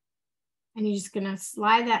 And you're just going to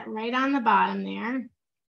slide that right on the bottom there.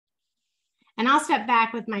 And I'll step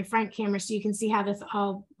back with my front camera so you can see how this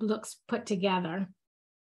all looks put together.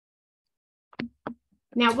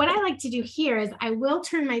 Now, what I like to do here is I will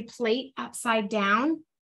turn my plate upside down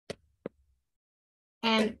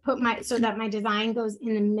and put so that my design goes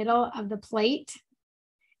in the middle of the plate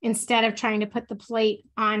instead of trying to put the plate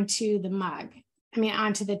onto the mug. I mean,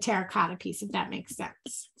 onto the terracotta piece, if that makes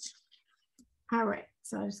sense. All right,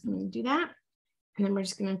 so I'm just going to do that. And then we're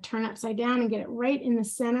just going to turn upside down and get it right in the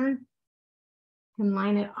center and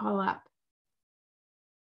line it all up.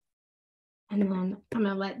 And then I'm going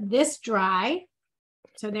to let this dry.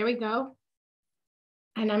 So there we go.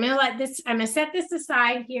 And I'm going to set this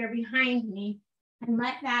aside here behind me and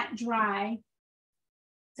let that dry.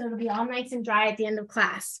 So it'll be all nice and dry at the end of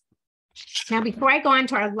class. Now, before I go on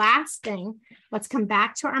to our last thing, let's come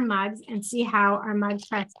back to our mugs and see how our mug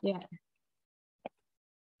press did.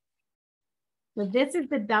 So this is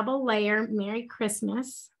the double layer Merry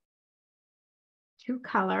Christmas. 2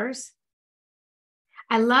 colors.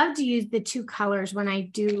 I love to use the 2 colors when I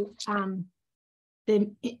do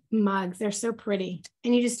the mugs. They're so pretty.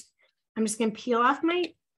 And I'm just going to peel off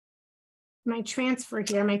my transfer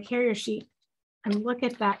here, my carrier sheet, and look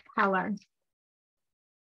at that color.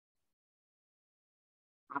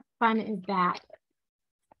 How fun is that?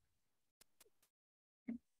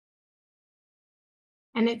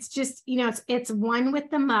 And it's just, it's one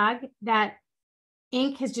with the mug. That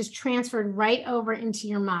ink has just transferred right over into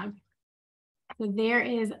your mug. So there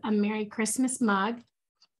is a Merry Christmas mug.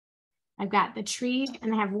 I've got the tree,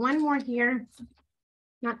 and I have one more here.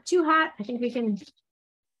 Not too hot. I think we can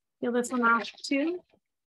peel this one off too.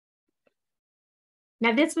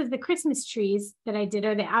 Now this was the Christmas trees that I did,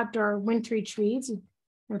 or the outdoor wintry trees. You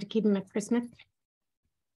have to keep them at Christmas.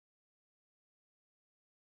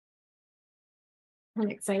 I'm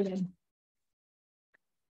excited.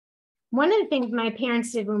 One of the things my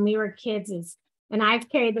parents did when we were kids is, and I've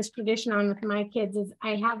carried this tradition on with my kids, is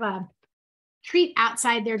I have a treat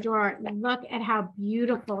outside their door. Look at how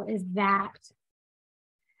beautiful is that.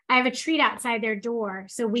 I have a treat outside their door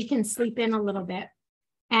so we can sleep in a little bit.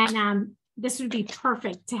 And this would be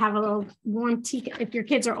perfect to have a little warm tea, if your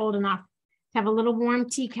kids are old enough, to have a little warm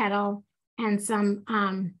tea kettle and some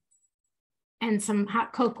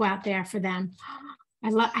hot cocoa out there for them.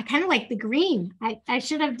 I kind of like the green. I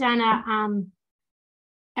should have done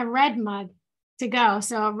a red mug to go.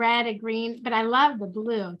 So a red, a green, but I love the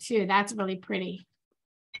blue too. That's really pretty.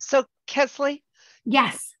 So Kesley?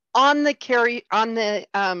 Yes. On the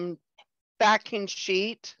backing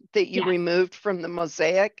sheet that you removed from the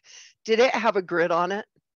mosaic, did it have a grid on it?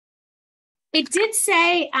 It did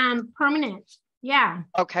say permanent. Yeah.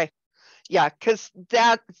 Okay. Yeah, because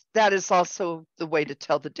that is also the way to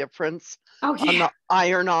tell the difference. On the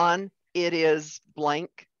iron-on, it is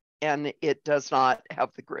blank and it does not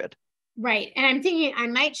have the grid. Right. And I'm thinking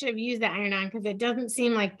I should have used the iron-on because it doesn't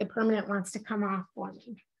seem like the permanent wants to come off for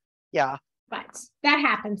me. Yeah. But that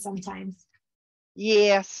happens sometimes.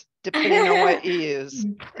 Yes, depending on what you use.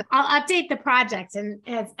 I'll update the project and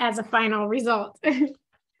as a final result.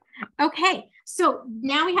 Okay, so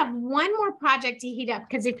now we have one more project to heat up,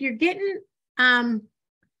 because if you're getting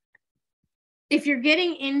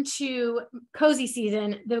into cozy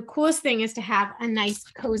season, the coolest thing is to have a nice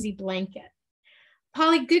cozy blanket.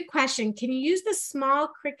 Polly, good question. Can you use the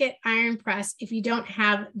small Cricut iron press if you don't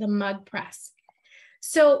have the mug press?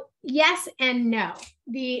 So yes and no.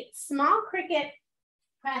 The small Cricut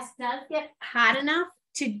press does get hot enough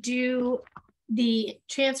to do the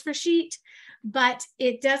transfer sheet, but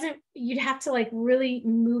it doesn't, you'd have to like really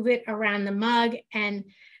move it around the mug, and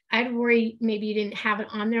I'd worry maybe you didn't have it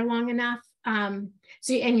on there long enough. And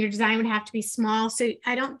your design would have to be small. So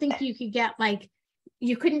I don't think you could get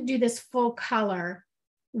you couldn't do this full color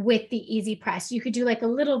with the Easy Press. You could do like a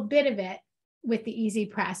little bit of it with the Easy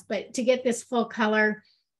Press, but to get this full color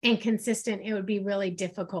and consistent, it would be really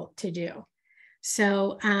difficult to do.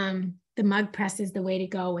 So the mug press is the way to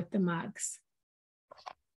go with the mugs.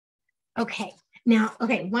 Okay, now,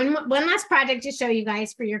 one last project to show you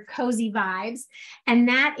guys for your cozy vibes, and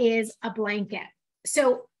that is a blanket.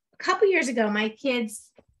 So a couple years ago, my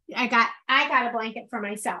kids, I got a blanket for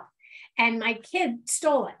myself, and my kid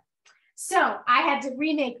stole it. So I had to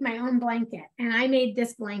remake my own blanket, and I made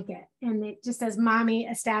this blanket, and it just says Mommy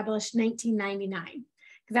Established 1999, because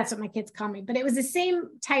that's what my kids call me. But it was the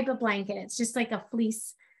same type of blanket. It's just like a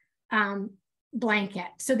fleece blanket.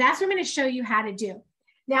 So that's what I'm going to show you how to do.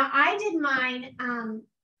 Now, I did mine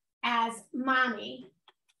as Mommy,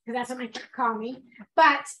 because that's what my kids call me.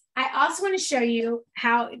 But I also want to show you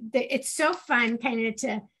how it's so fun kind of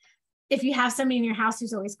to, if you have somebody in your house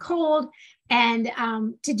who's always cold, and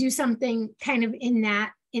to do something kind of in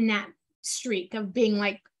that streak of being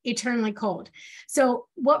like eternally cold. So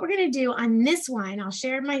what we're going to do on this one, I'll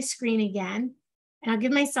share my screen again, and I'll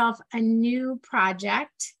give myself a new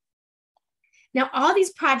project. Now, all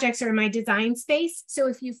these projects are in my design space. So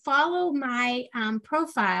if you follow my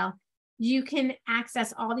profile, you can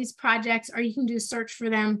access all these projects, or you can do a search for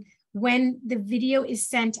them. When the video is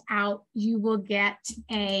sent out, you will get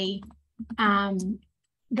the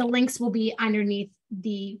links will be underneath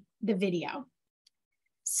the video.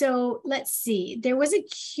 So let's see, there was a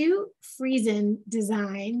cute freezing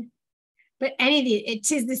design, but any of these, it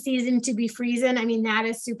 'tis the season to be freezing. I mean, that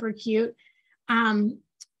is super cute.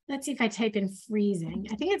 Let's see if I type in freezing.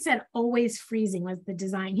 I think it said always freezing was the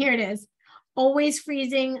design. Here it is. Always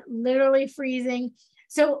freezing, literally freezing.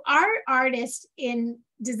 So our artists in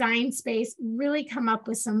design space really come up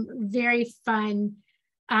with some very fun,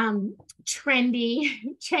 trendy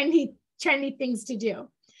trendy things to do.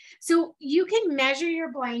 So you can measure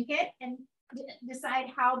your blanket and decide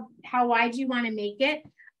how wide you want to make it.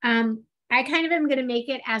 I kind of am going to make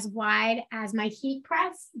it as wide as my heat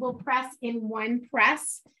press will press in one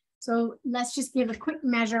press. So let's just give a quick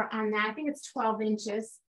measure on that. I think it's 12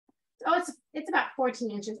 inches. Oh, it's about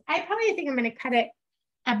 14 inches. I probably think I'm going to cut it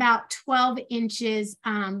about 12 inches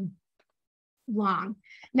long.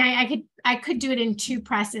 Now I could do it in 2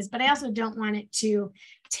 presses, but I also don't want it to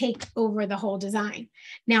take over the whole design.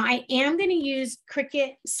 Now I am going to use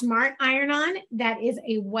Cricut Smart Iron-On. That is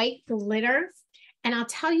a white glitter. And I'll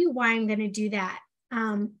tell you why I'm going to do that.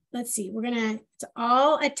 Let's see, it's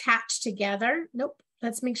all attached together. Nope,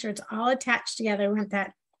 let's make sure it's all attached together. I want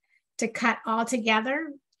that to cut all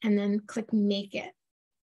together and then click make it.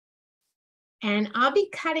 And I'll be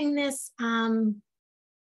cutting this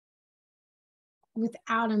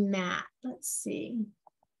without a mat. Let's see.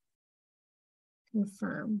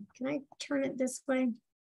 Confirm. Can I turn it this way?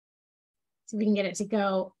 So we can get it to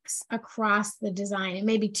go across the design. It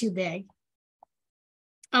may be too big.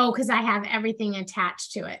 Oh, because I have everything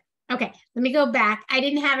attached to it. Okay, let me go back. I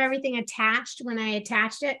didn't have everything attached when I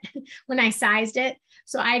attached it, when I sized it.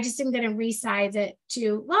 So I just am going to resize it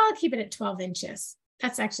to, well, I'll keep it at 12 inches.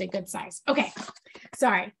 That's actually a good size. Okay,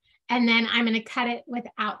 sorry. And then I'm going to cut it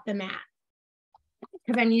without the mat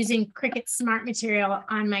because I'm using Cricut Smart material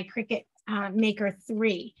on my Cricut Maker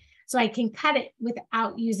 3. So I can cut it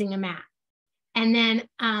without using a mat. And then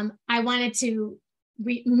I wanted to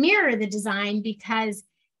mirror the design because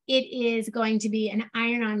it is going to be an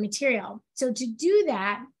iron-on material. So to do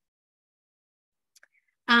that,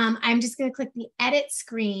 I'm just going to click the edit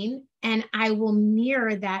screen and I will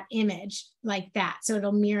mirror that image like that. So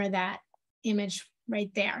it'll mirror that image right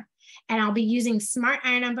there. And I'll be using Smart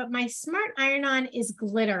Iron-On, but my Smart Iron-On is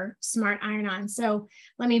glitter Smart Iron-On. So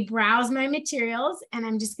let me browse my materials and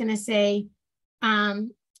I'm just going to say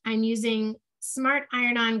I'm using Smart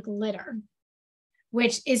Iron-On glitter,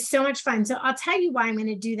 which is so much fun. So I'll tell you why I'm going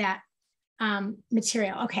to do that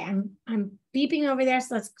material. Okay, I'm beeping over there.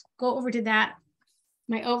 So let's go over to that,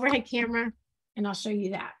 my overhead camera, and I'll show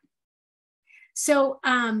you that. So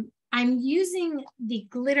I'm using the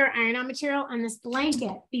glitter iron-on material on this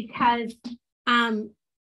blanket because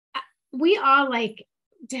we all like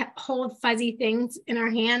to hold fuzzy things in our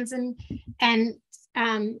hands, and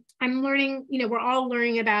I'm learning, you know, we're all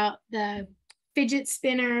learning about the fidget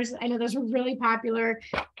spinners. I know those were really popular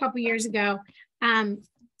a couple years ago.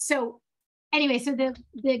 So anyway, so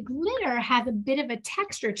the glitter has a bit of a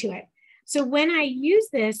texture to it. So when I use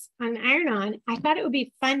this on iron-on, I thought it would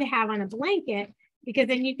be fun to have on a blanket because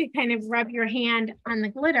then you could kind of rub your hand on the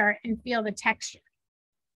glitter and feel the texture.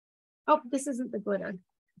 Oh, this isn't the glitter,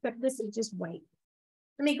 but this is just white.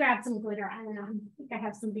 Let me grab some glitter. I don't know. I think I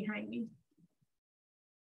have some behind me.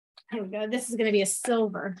 Here we go. This is going to be a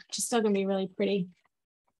silver, which is still going to be really pretty.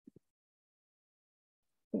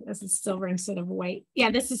 I think this is silver instead of white.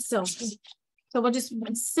 Yeah, this is silver. So we'll just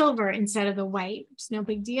put silver instead of the white. It's no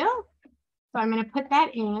big deal. So I'm going to put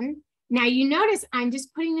that in. Now you notice I'm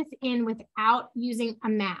just putting this in without using a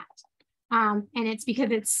mat. And it's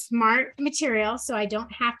because it's smart material, so I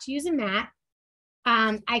don't have to use a mat.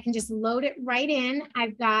 I can just load it right in.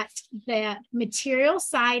 I've got the material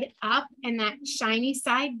side up and that shiny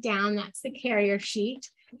side down. That's the carrier sheet.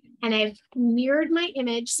 And I've mirrored my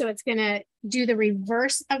image, so it's going to do the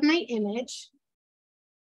reverse of my image.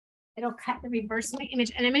 It'll cut the reverse of my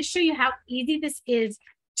image. And I'm going to show you how easy this is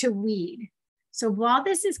to weed. So while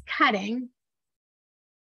this is cutting,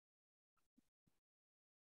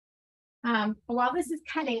 I'm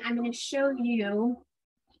going to show you,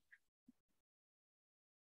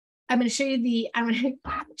 I'm going to share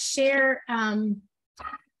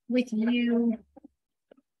with you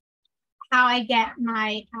how I get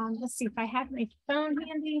my, let's see if I have my phone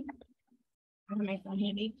handy. I have my phone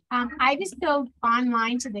handy. I just go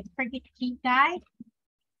online to the Cricut Heat Guide,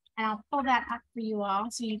 and I'll pull that up for you all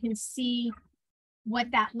so you can see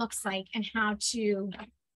what that looks like and how to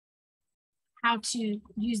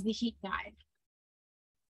use the heat guide.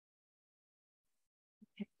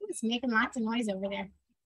 It's making lots of noise over there.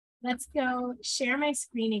 Let's go share my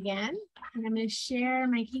screen again, and I'm going to share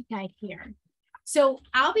my heat guide here. So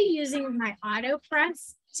I'll be using my auto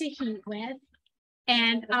press to heat with,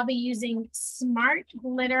 and I'll be using Smart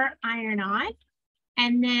Glitter Iron-On,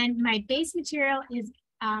 and then my base material is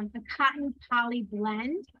the Cotton Poly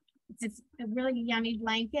Blend. It's a really yummy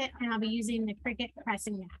blanket, and I'll be using the Cricut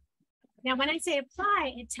pressing mat. Now, when I say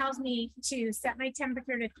apply, it tells me to set my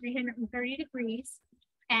temperature to 330 degrees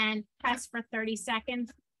and press for 30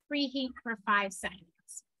 seconds, preheat for 5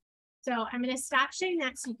 seconds. So I'm going to stop sharing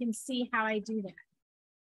that so you can see how I do that.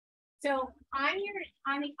 So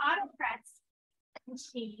on the AutoPress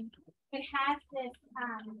machine, it has this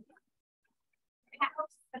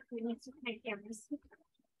my cameras.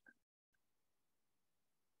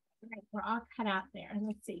 Right, we're all cut out there.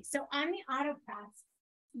 Let's see. So on the AutoPress,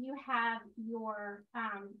 you have your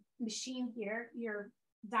machine here, your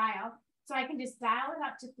dial. So I can just dial it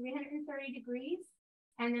up to 330 degrees.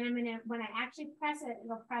 And then when I actually press it,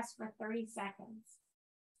 it'll press for 30 seconds.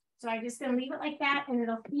 So I'm just gonna leave it like that and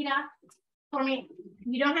it'll heat up for me.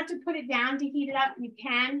 You don't have to put it down to heat it up. You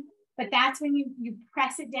can, but that's when you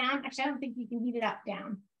press it down. Actually, I don't think you can heat it up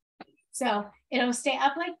down. So it'll stay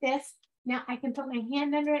up like this. Now I can put my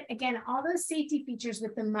hand under it. Again, all those safety features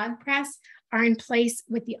with the mug press are in place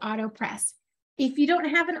with the AutoPress. If you don't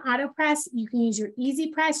have an AutoPress, you can use your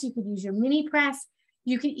Easy Press, you could use your mini press,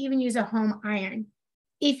 you could even use a home iron.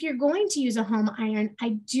 If you're going to use a home iron, I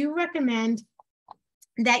do recommend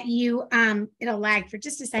that you, it'll lag for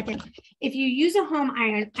just a second. If you use a home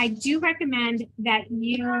iron, I do recommend that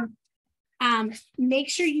you make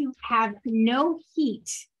sure you have no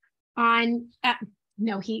heat on,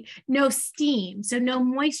 no steam. So no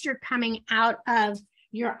moisture coming out of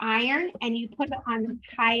your iron, and you put it on the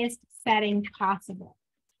highest setting possible.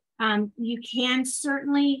 You can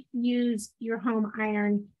certainly use your home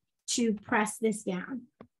iron to press this down.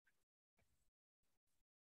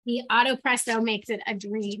 The AutoPress though makes it a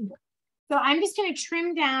dream. So I'm just going to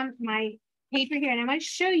trim down my paper here, and I'm going to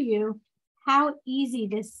show you how easy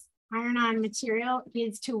this iron-on material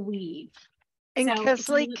is to weave. And so,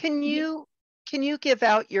 Kesley, can you give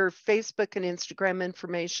out your Facebook and Instagram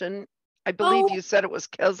information? I believe you said it was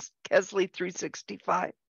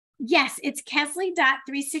Kesley365. Yes, it's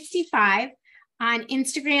Kesley.365 on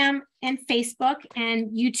Instagram and Facebook and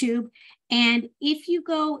YouTube. And if you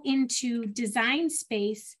go into Design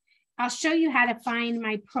Space, I'll show you how to find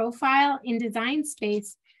my profile in Design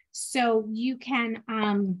Space so you can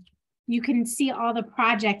see all the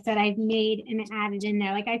projects that I've made and added in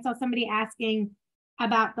there. Like I saw somebody asking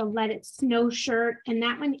about the Let It Snow shirt, and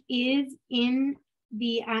that one is in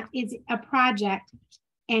the is a project,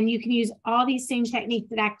 and you can use all these same techniques.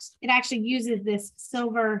 It actually uses this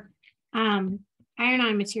silver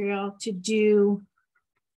iron-on material to do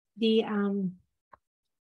the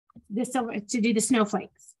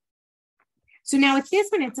snowflakes. So now with this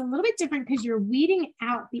one, it's a little bit different because you're weeding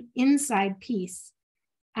out the inside piece.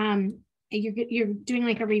 You're doing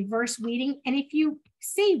like a reverse weeding, and if you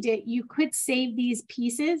saved it, you could save these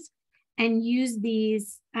pieces and use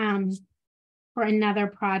these for another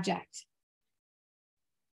project.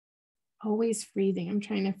 Always freezing. I'm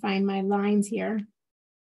trying to find my lines here.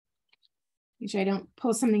 Make sure I don't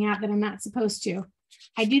pull something out that I'm not supposed to.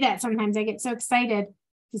 I do that sometimes. I get so excited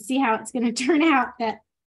to see how it's going to turn out that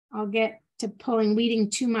I'll get to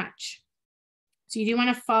weeding too much. So you do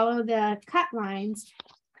want to follow the cut lines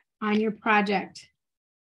on your project.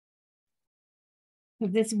 So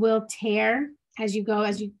this will tear as you go,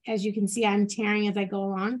 as you can see, I'm tearing as I go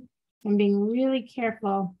along. I'm being really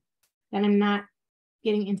careful that I'm not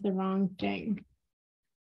getting into the wrong thing.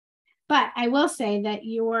 But I will say that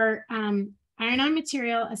your iron-on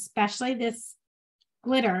material, especially this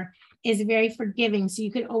glitter, is very forgiving. So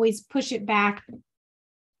you could always push it back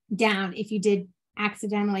down if you did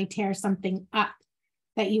accidentally tear something up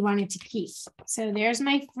that you wanted to keep. So there's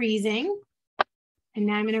my freezing. And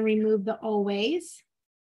now I'm going to remove the always.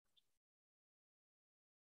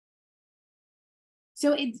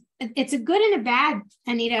 So it's a good and a bad,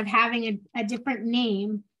 Anita, of having a different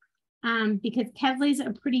name, because Kesley's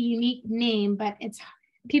a pretty unique name, but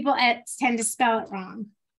people tend to spell it wrong.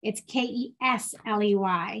 It's Kesley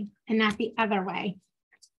and not the other way.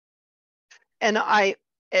 And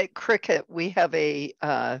at Cricut, we have a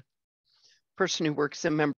person who works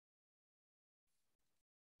in member.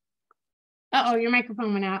 Uh-oh, your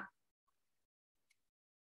microphone went out.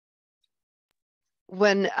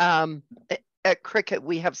 When at Cricut,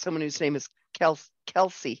 we have someone whose name is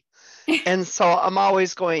Kelsey. And so I'm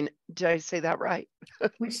always going, did I say that right?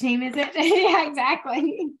 Which name is it? Yeah,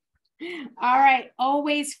 exactly. All right,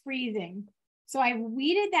 always freezing. So I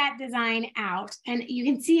weeded that design out, and you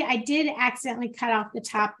can see I did accidentally cut off the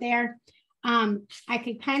top there. I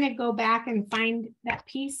could kind of go back and find that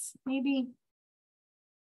piece, maybe.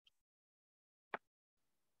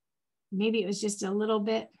 Maybe it was just a little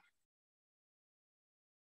bit.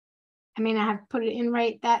 I mean, I have put it in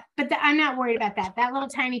right but I'm not worried about that. That little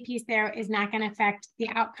tiny piece there is not going to affect the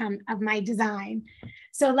outcome of my design.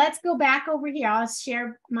 So let's go back over here. I'll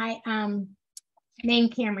share my main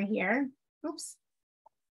camera here. Oops.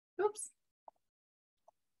 Oops.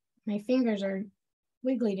 My fingers are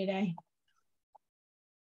wiggly today.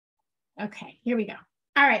 Okay, here we go.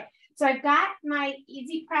 All right. So I've got my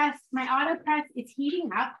easy press, my auto press, it's heating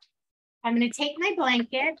up. I'm going to take my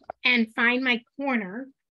blanket and find my corner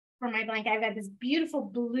for my blanket. I've got this beautiful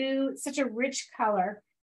blue, such a rich color.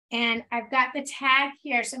 And I've got the tag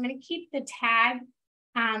here. So I'm going to keep the tag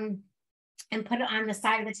and put it on the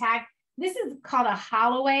side of the tag. This is called a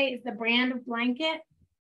Holloway, is the brand of blanket.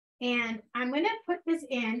 And I'm going to put this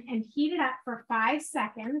in and heat it up for 5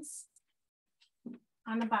 seconds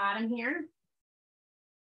on the bottom here.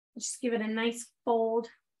 Just give it a nice fold.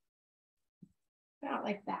 About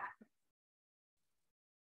like that.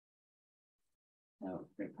 So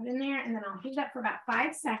put in there, and then I'll heat it up for about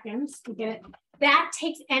 5 seconds to get it. That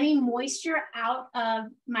takes any moisture out of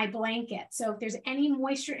my blanket. So if there's any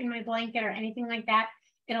moisture in my blanket or anything like that,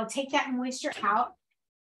 it'll take that moisture out,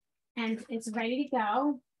 and it's ready to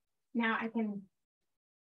go. Now I'm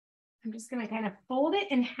just going to kind of fold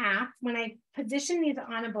it in half. When I position these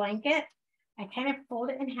on a blanket, I kind of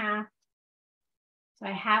fold it in half. So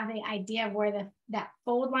I have the idea of where that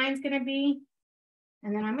fold line is going to be.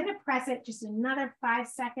 And then I'm going to press it just another 5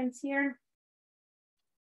 seconds here.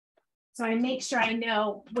 So I make sure I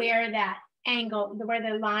know where that angle, where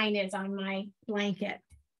the line is on my blanket.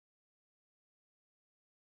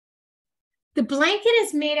 The blanket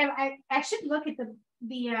is made of, I should look at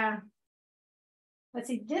let's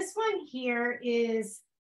see, this one here is,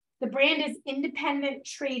 the brand is Independent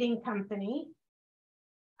Trading Company.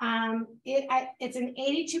 It's an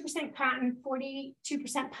 82% cotton, 42%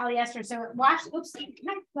 polyester. So it washes, oops, I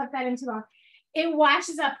left that in too long. It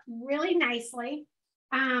washes up really nicely.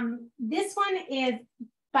 This one is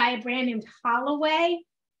by a brand named Holloway.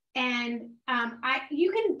 And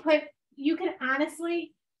you can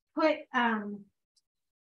honestly put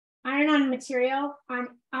iron-on material on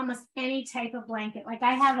almost any type of blanket. Like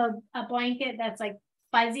I have a blanket that's like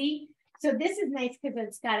fuzzy. So this is nice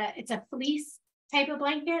because it's a fleece type of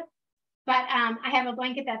blanket, but I have a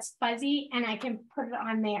blanket that's fuzzy and I can put it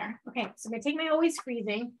on there. Okay, so I'm gonna take my always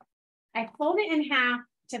freezing. I fold it in half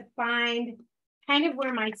to find kind of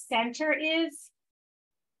where my center is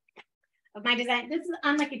of my design. This is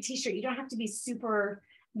unlike a t-shirt. You don't have to be super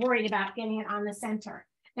worried about getting it on the center.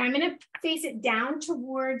 Now I'm gonna face it down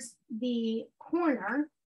towards the corner.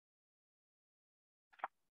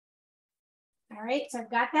 All right, so I've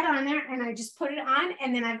got that on there and I just put it on,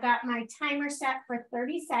 and then I've got my timer set for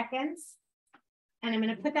 30 seconds. And I'm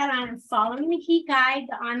gonna put that on and following the heat guide,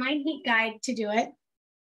 the online heat guide to do it.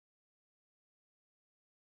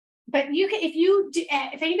 But you can,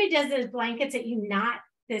 if anybody does those blankets that you knot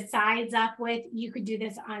the sides up with, you could do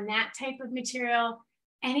this on that type of material.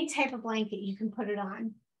 Any type of blanket you can put it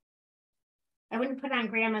on. I wouldn't put it on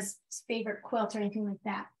grandma's favorite quilt or anything like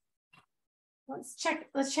that. Let's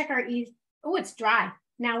check our ease. Oh, it's dry.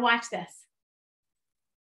 Now watch this.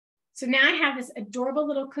 So now I have this adorable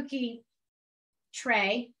little cookie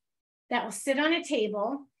tray that will sit on a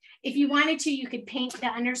table. If you wanted to, you could paint the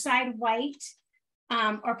underside white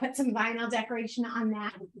or put some vinyl decoration on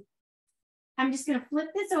that. I'm just gonna flip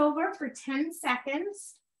this over for 10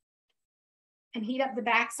 seconds and heat up the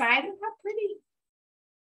back side. Look how pretty.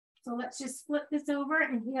 So let's just flip this over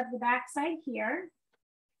and heat up the back side here.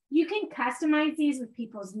 You can customize these with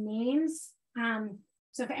people's names.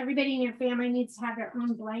 So if everybody in your family needs to have their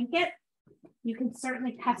own blanket, you can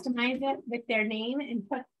certainly customize it with their name and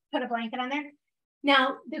put a blanket on there.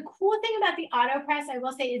 Now, the cool thing about the auto press, I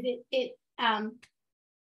will say, is it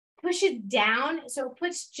pushes down. So it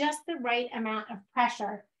puts just the right amount of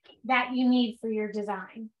pressure that you need for your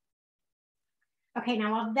design. Okay,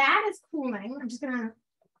 now while that is cooling, I'm just gonna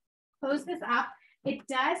close this up. It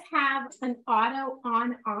does have an auto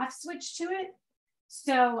on-off switch to it.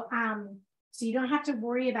 So, so you don't have to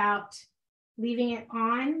worry about leaving it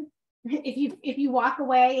on. If you walk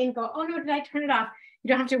away and go, oh no, did I turn it off? You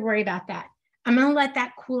don't have to worry about that. I'm gonna let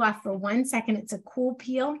that cool off for 1 second. It's a cool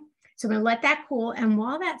peel. So I'm gonna let that cool. And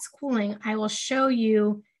while that's cooling, I will show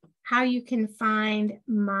you how you can find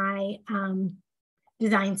my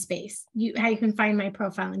design space. How you can find my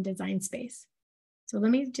profile in Design Space. So let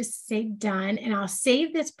me just say done, and I'll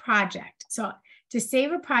save this project. So to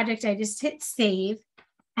save a project, I just hit save,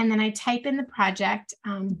 and then I type in the project,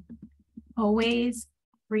 always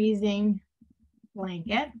freezing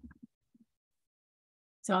blanket.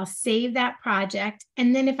 So I'll save that project.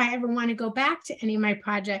 And then if I ever want to go back to any of my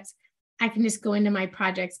projects, I can just go into my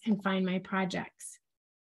projects and find my projects.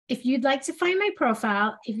 If you'd like to find my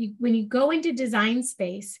profile, when you go into Design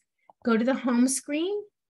Space, go to the home screen,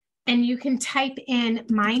 and you can type in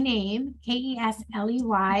my name,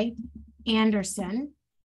 Kesley Anderson,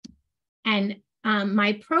 and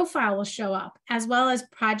my profile will show up, as well as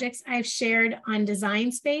projects I've shared on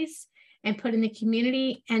Design Space and put in the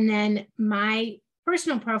community. And then my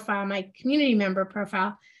personal profile, my community member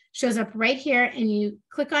profile, shows up right here, and you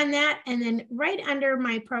click on that. And then right under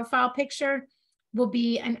my profile picture will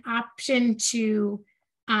be an option to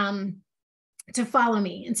follow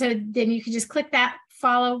me. And so then you can just click that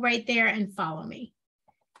follow right there and follow me.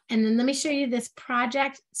 And then let me show you this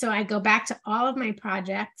project. So I go back to all of my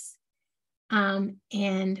projects,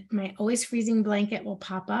 and my always freezing blanket will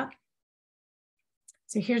pop up.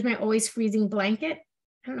 So here's my always freezing blanket.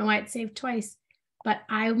 I don't know why it saved twice, but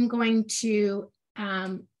I'm going to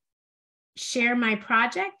share my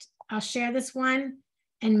project. I'll share this one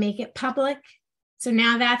and make it public. So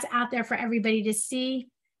now that's out there for everybody to see,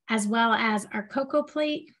 as well as our cocoa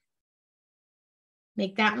plate.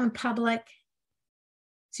 Make that one public.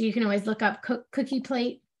 So you can always look up cookie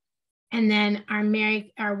plate, and then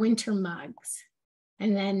our winter mugs.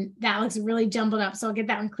 And then that looks really jumbled up. So I'll get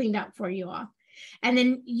that one cleaned up for you all. And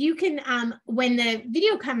then you can, when the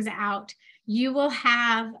video comes out, you will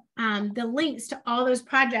have the links to all those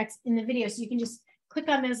projects in the video. So you can just click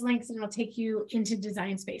on those links and it'll take you into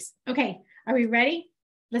Design Space. Okay, are we ready?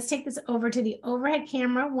 Let's take this over to the overhead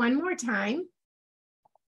camera one more time.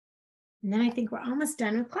 And then I think we're almost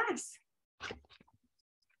done with class.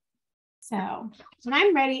 So when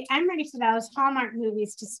I'm ready for those Hallmark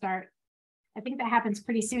movies to start. I think that happens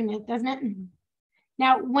pretty soon, doesn't it?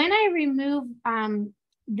 Now, when I remove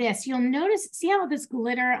this, you'll notice, see how this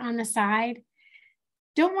glitter on the side?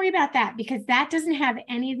 Don't worry about that, because that doesn't have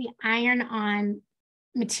any of the iron-on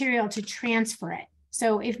material to transfer it.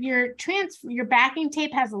 So if your backing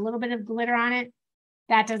tape has a little bit of glitter on it,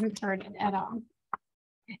 that doesn't hurt it at all.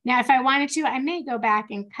 Now, if I wanted to, I may go back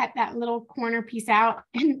and cut that little corner piece out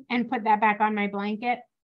and put that back on my blanket.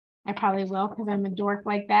 I probably will, because I'm a dork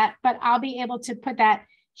like that, but I'll be able to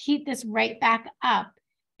heat this right back up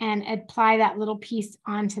and apply that little piece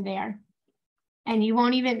onto there. And you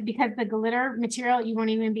won't even, because the glitter material, you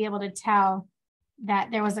won't even be able to tell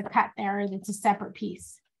that there was a cut there, or it's a separate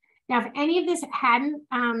piece. Now, if any of this hadn't,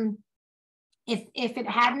 if it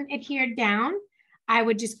hadn't adhered down, I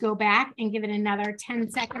would just go back and give it another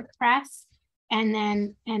 10-second press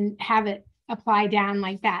and have it apply down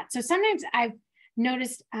like that. So sometimes I've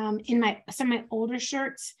noticed in some of my older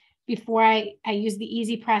shirts, before I used the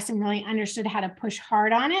easy press and really understood how to push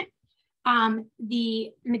hard on it,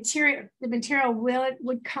 the material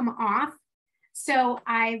would come off. So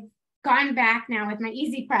I've gone back now with my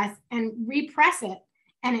easy press and repress it,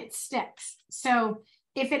 and it sticks. So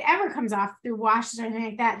if it ever comes off through washes or anything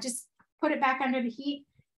like that, just put it back under the heat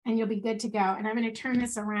and you'll be good to go. And I'm going to turn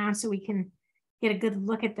this around so we can get a good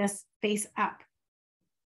look at this face up.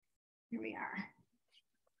 Here we are.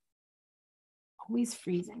 Always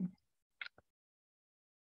freezing.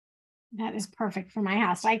 That is perfect for my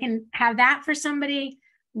house. So I can have that for somebody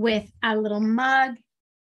with a little mug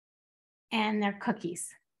and their cookies.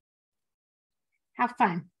 Have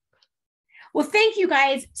fun. Well, thank you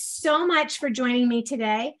guys so much for joining me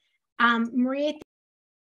today.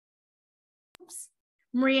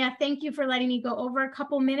 Maria, thank you for letting me go over a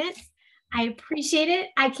couple minutes. I appreciate it.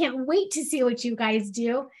 I can't wait to see what you guys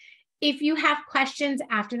do. If you have questions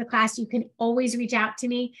after the class, you can always reach out to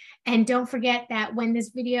me. And don't forget that when this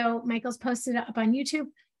video, Michael's posted up on YouTube,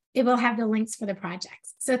 it will have the links for the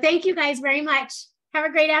projects. So thank you guys very much. Have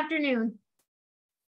a great afternoon.